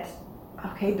 That,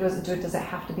 okay, does it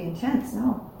have to be intense?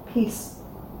 No. Peace.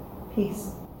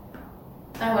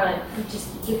 I want to just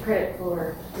give credit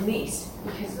for Denise,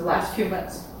 because the last few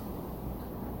months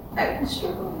I've been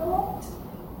struggling a lot.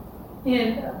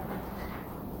 And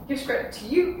gives credit to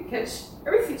you, because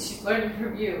everything she's learning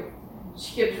from you,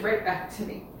 she gives right back to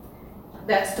me.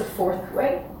 That's the fourth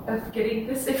way of getting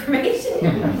this information.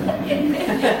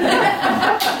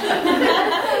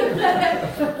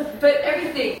 But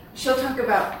everything, she'll talk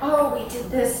about, oh, we did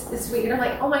this week. And I'm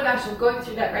like, oh my gosh, I'm going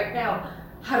through that right now.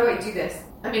 How do I do this?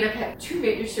 I mean, I've had 2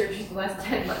 major surgeries in the last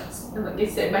 10 months. And like I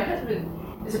said, my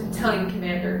husband is a battalion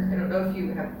commander. I don't know if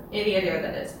you have any idea what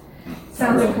that is.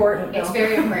 Sounds important. It's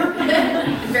very important.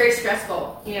 It's very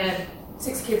stressful. And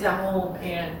 6 kids at home.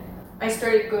 And I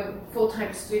started going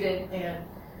full-time student, and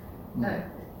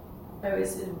I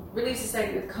was in Relief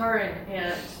Society with Karen,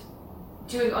 and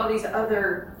doing all these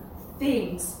other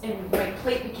things, and my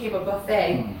plate became a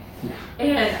buffet.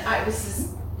 And I was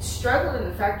just struggling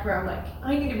with the fact where I'm like,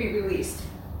 I need to be released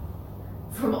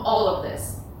from all of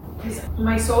this because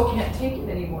my soul can't take it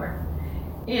anymore.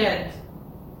 And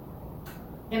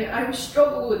I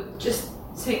struggle with just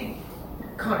saying,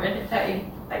 Carmen,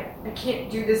 I can't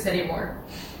do this anymore.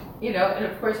 You know, and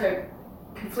of course I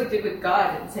conflicted with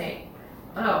God and saying,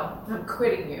 oh, I'm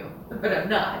quitting you, but I'm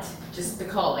not, just the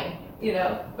calling, you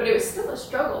know. But it was still a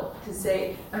struggle to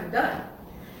say, I'm done.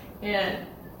 And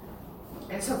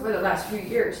so for the last few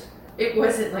years, it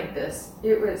wasn't like this.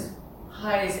 It was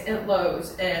highs and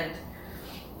lows, and,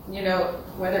 you know,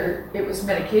 whether it was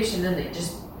medication, then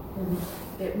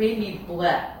it made me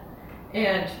bleh.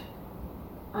 And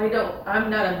I'm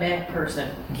not a mad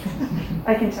person.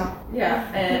 I can tell. Yeah,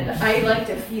 and I like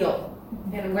to feel.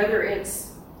 And whether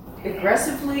it's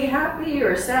aggressively happy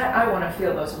or sad, I want to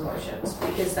feel those emotions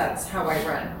because that's how I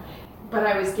run. But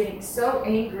I was getting so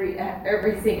angry at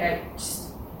everything. I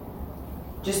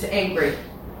just angry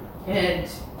and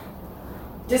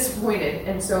disappointed.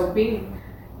 And so being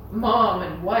mom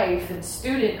and wife and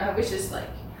student, I was just like,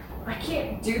 I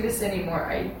can't do this anymore.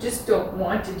 I just don't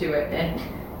want to do it. And,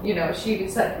 you know, she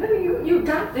was like, no, you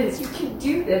got this. You can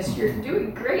do this. You're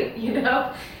doing great, you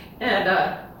know? And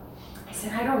I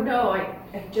said, I don't know. I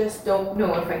just don't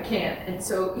know if I can. And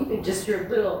so even just your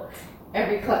little,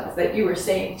 every class that you were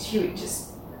saying, she would just,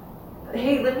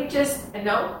 hey, let me just, and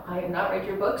no, I have not read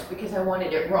your books because I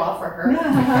wanted it raw for her.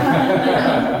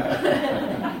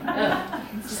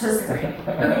 Just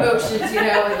emotions, you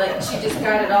know, and like she just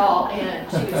got it all.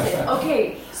 And she would say,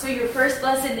 okay, so your first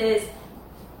lesson is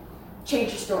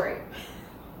change your story.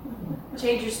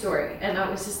 Change your story. And I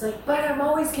was just like, but I'm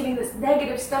always getting this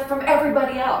negative stuff from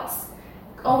everybody else.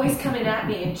 Always coming at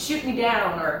me and shoot me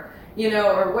down or, you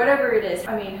know, or whatever it is.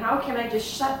 I mean, how can I just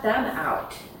shut them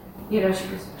out? You know, she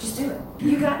goes, just do it.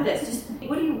 You got this. Just,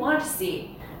 what do you want to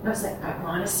see? And I was like, I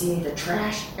want to see the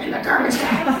trash and the garbage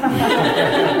can.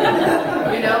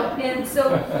 You know? And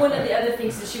so one of the other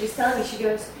things that she was telling me, she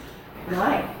goes,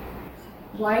 why?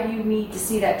 Why do you need to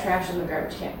see that trash in the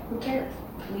garbage can? Who cares?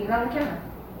 Leave it on the counter.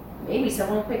 Maybe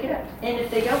someone will pick it up. And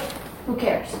if they don't, who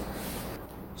cares?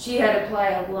 She had to apply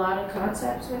a lot of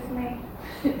concepts with me.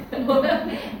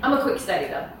 I'm a quick study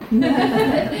though.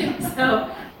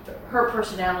 So her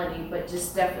personality, but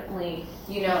just definitely,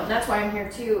 you know, and that's why I'm here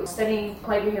too, studying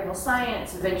applied behavioral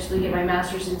science, eventually get my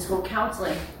master's in school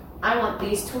counseling. I want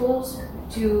these tools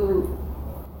to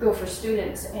go for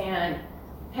students. And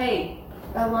hey,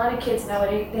 a lot of kids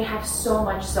nowadays, they have so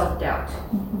much self-doubt.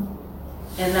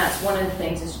 And that's one of the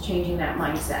things is changing that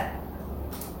mindset.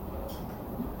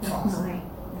 Definitely.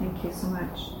 Thank you so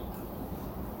much.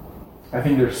 I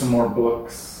think there's some more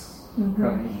books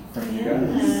coming from you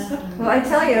guys. Well, I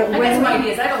tell you, I got some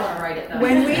ideas. I don't want to write it though.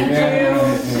 When we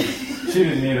do, she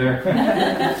didn't either.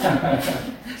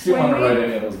 She didn't want to write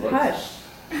any of those books. Hush.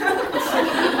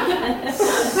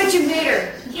 But you made her.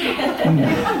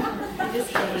 Yeah. Just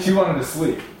kidding. She wanted to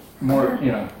sleep more,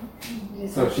 you know.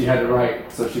 So she had to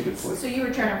write so she could sleep. So you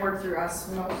were trying to work through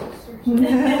osmosis or something?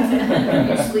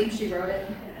 You sleep, she wrote it.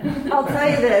 I'll tell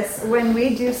you this, when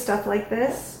we do stuff like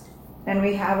this, and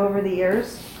we have over the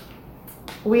years,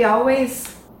 we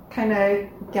always kind of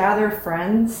gather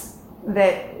friends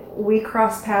that we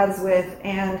cross paths with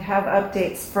and have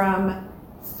updates from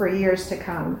for years to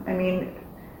come. I mean,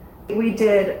 we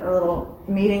did a little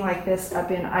meeting like this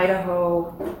up in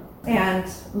Idaho, and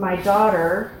my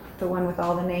daughter, the one with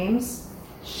all the names,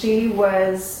 she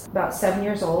was about 7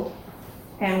 years old,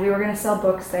 and we were going to sell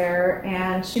books there,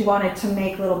 and she wanted to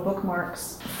make little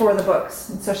bookmarks for the books.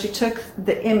 And so she took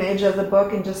the image of the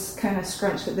book and just kind of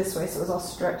scrunched it this way so it was all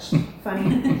stretched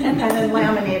funny, and then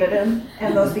laminated them,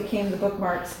 and those became the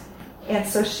bookmarks. And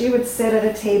so she would sit at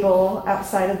a table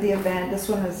outside of the event. This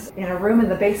one was in a room in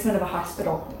the basement of a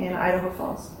hospital in Idaho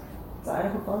Falls. Is it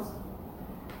Idaho Falls?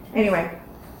 Anyway,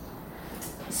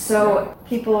 so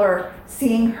people are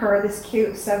seeing her, this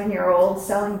cute 7-year-old,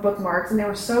 selling bookmarks, and they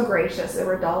were so gracious. They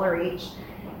were $1 each.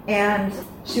 And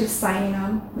she was signing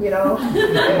them, you know.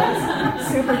 It was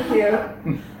super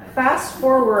cute. Fast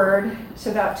forward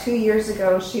to about 2 years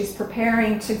ago, she's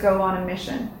preparing to go on a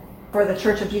mission for the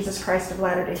Church of Jesus Christ of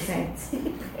Latter-day Saints.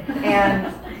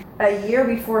 And a year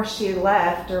before she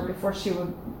left, or before she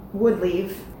would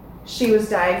leave, she was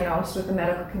diagnosed with a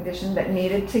medical condition that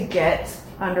needed to get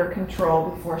under control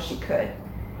before she could.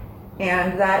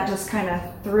 And that just kind of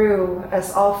threw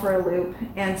us all for a loop.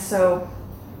 And so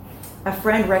a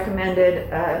friend recommended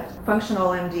a functional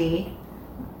MD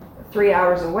 3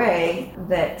 hours away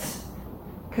that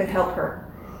could help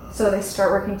her. So they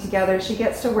start working together. She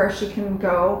gets to where she can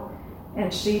go,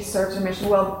 and she served her mission.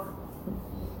 Well,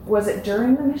 was it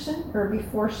during the mission or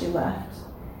before she left?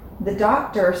 The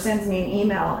doctor sends me an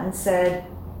email and said,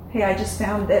 hey, I just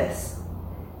found this.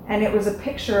 And it was a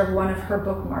picture of one of her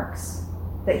bookmarks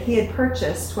that he had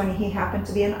purchased when he happened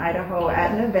to be in Idaho at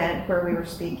an event where we were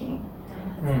speaking.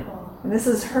 And this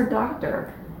is her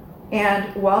doctor.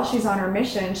 And while she's on her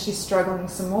mission, she's struggling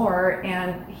some more.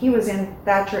 And he was in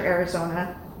Thatcher,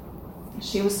 Arizona.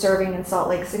 She was serving in Salt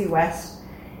Lake City West.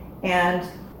 And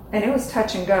it was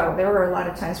touch and go. There were a lot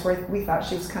of times where we thought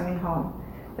she was coming home.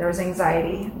 There was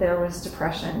anxiety, there was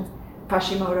depression,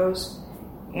 Hashimoto's,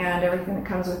 and everything that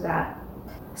comes with that.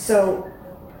 So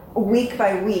week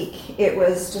by week, it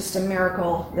was just a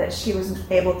miracle that she was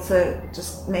able to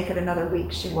just make it another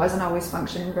week. She wasn't always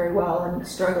functioning very well and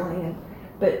struggling,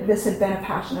 but this had been a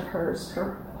passion of hers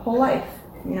her whole life,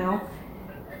 you know.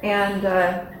 And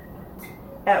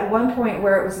at one point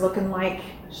where it was looking like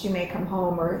she may come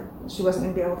home or she wasn't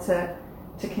going to be able to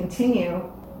continue,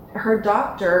 her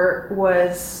doctor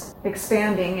was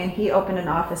expanding and he opened an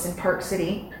office in Park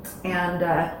City. And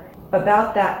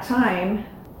about that time,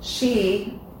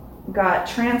 she got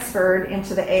transferred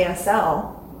into the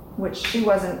ASL, which she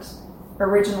wasn't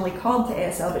originally called to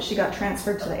ASL, but she got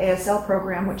transferred to the ASL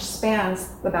program, which spans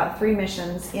about 3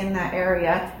 missions in that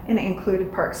area, and it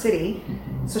included Park City.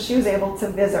 So she was able to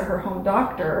visit her home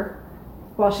doctor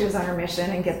while she was on her mission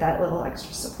and get that little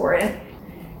extra support.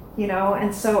 You know,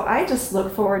 and so I just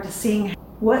look forward to seeing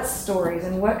what stories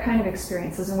and what kind of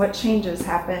experiences and what changes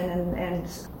happen. And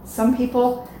some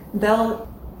people, they'll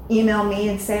email me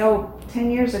and say, oh, 10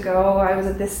 years ago I was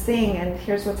at this thing and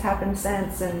here's what's happened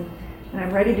since, and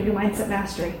I'm ready to do Mindset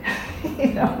Mastery.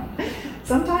 You know,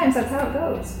 sometimes that's how it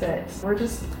goes, but we're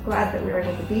just glad that we were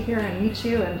able to be here and meet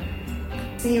you and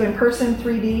see you in person,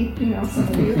 3D, you know, some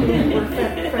of you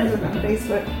we're friends with on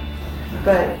Facebook.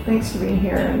 But thanks for being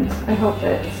here, and I hope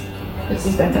that this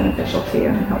has been beneficial to you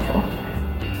and helpful.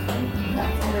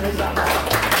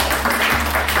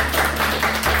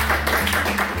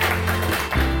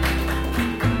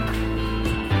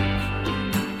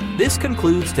 This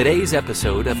concludes today's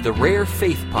episode of the Rare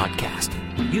Faith Podcast.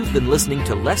 You've been listening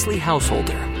to Leslie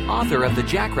Householder, author of The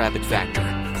Jackrabbit Factor,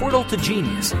 Portal to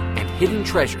Genius, and Hidden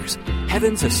Treasures,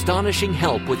 Heaven's Astonishing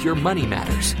Help with Your Money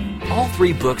Matters. All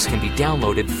 3 books can be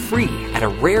downloaded free at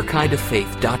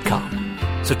ararekindofaith.com.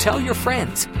 So tell your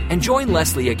friends and join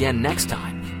Leslie again next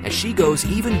time as she goes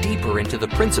even deeper into the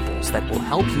principles that will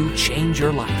help you change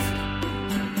your life.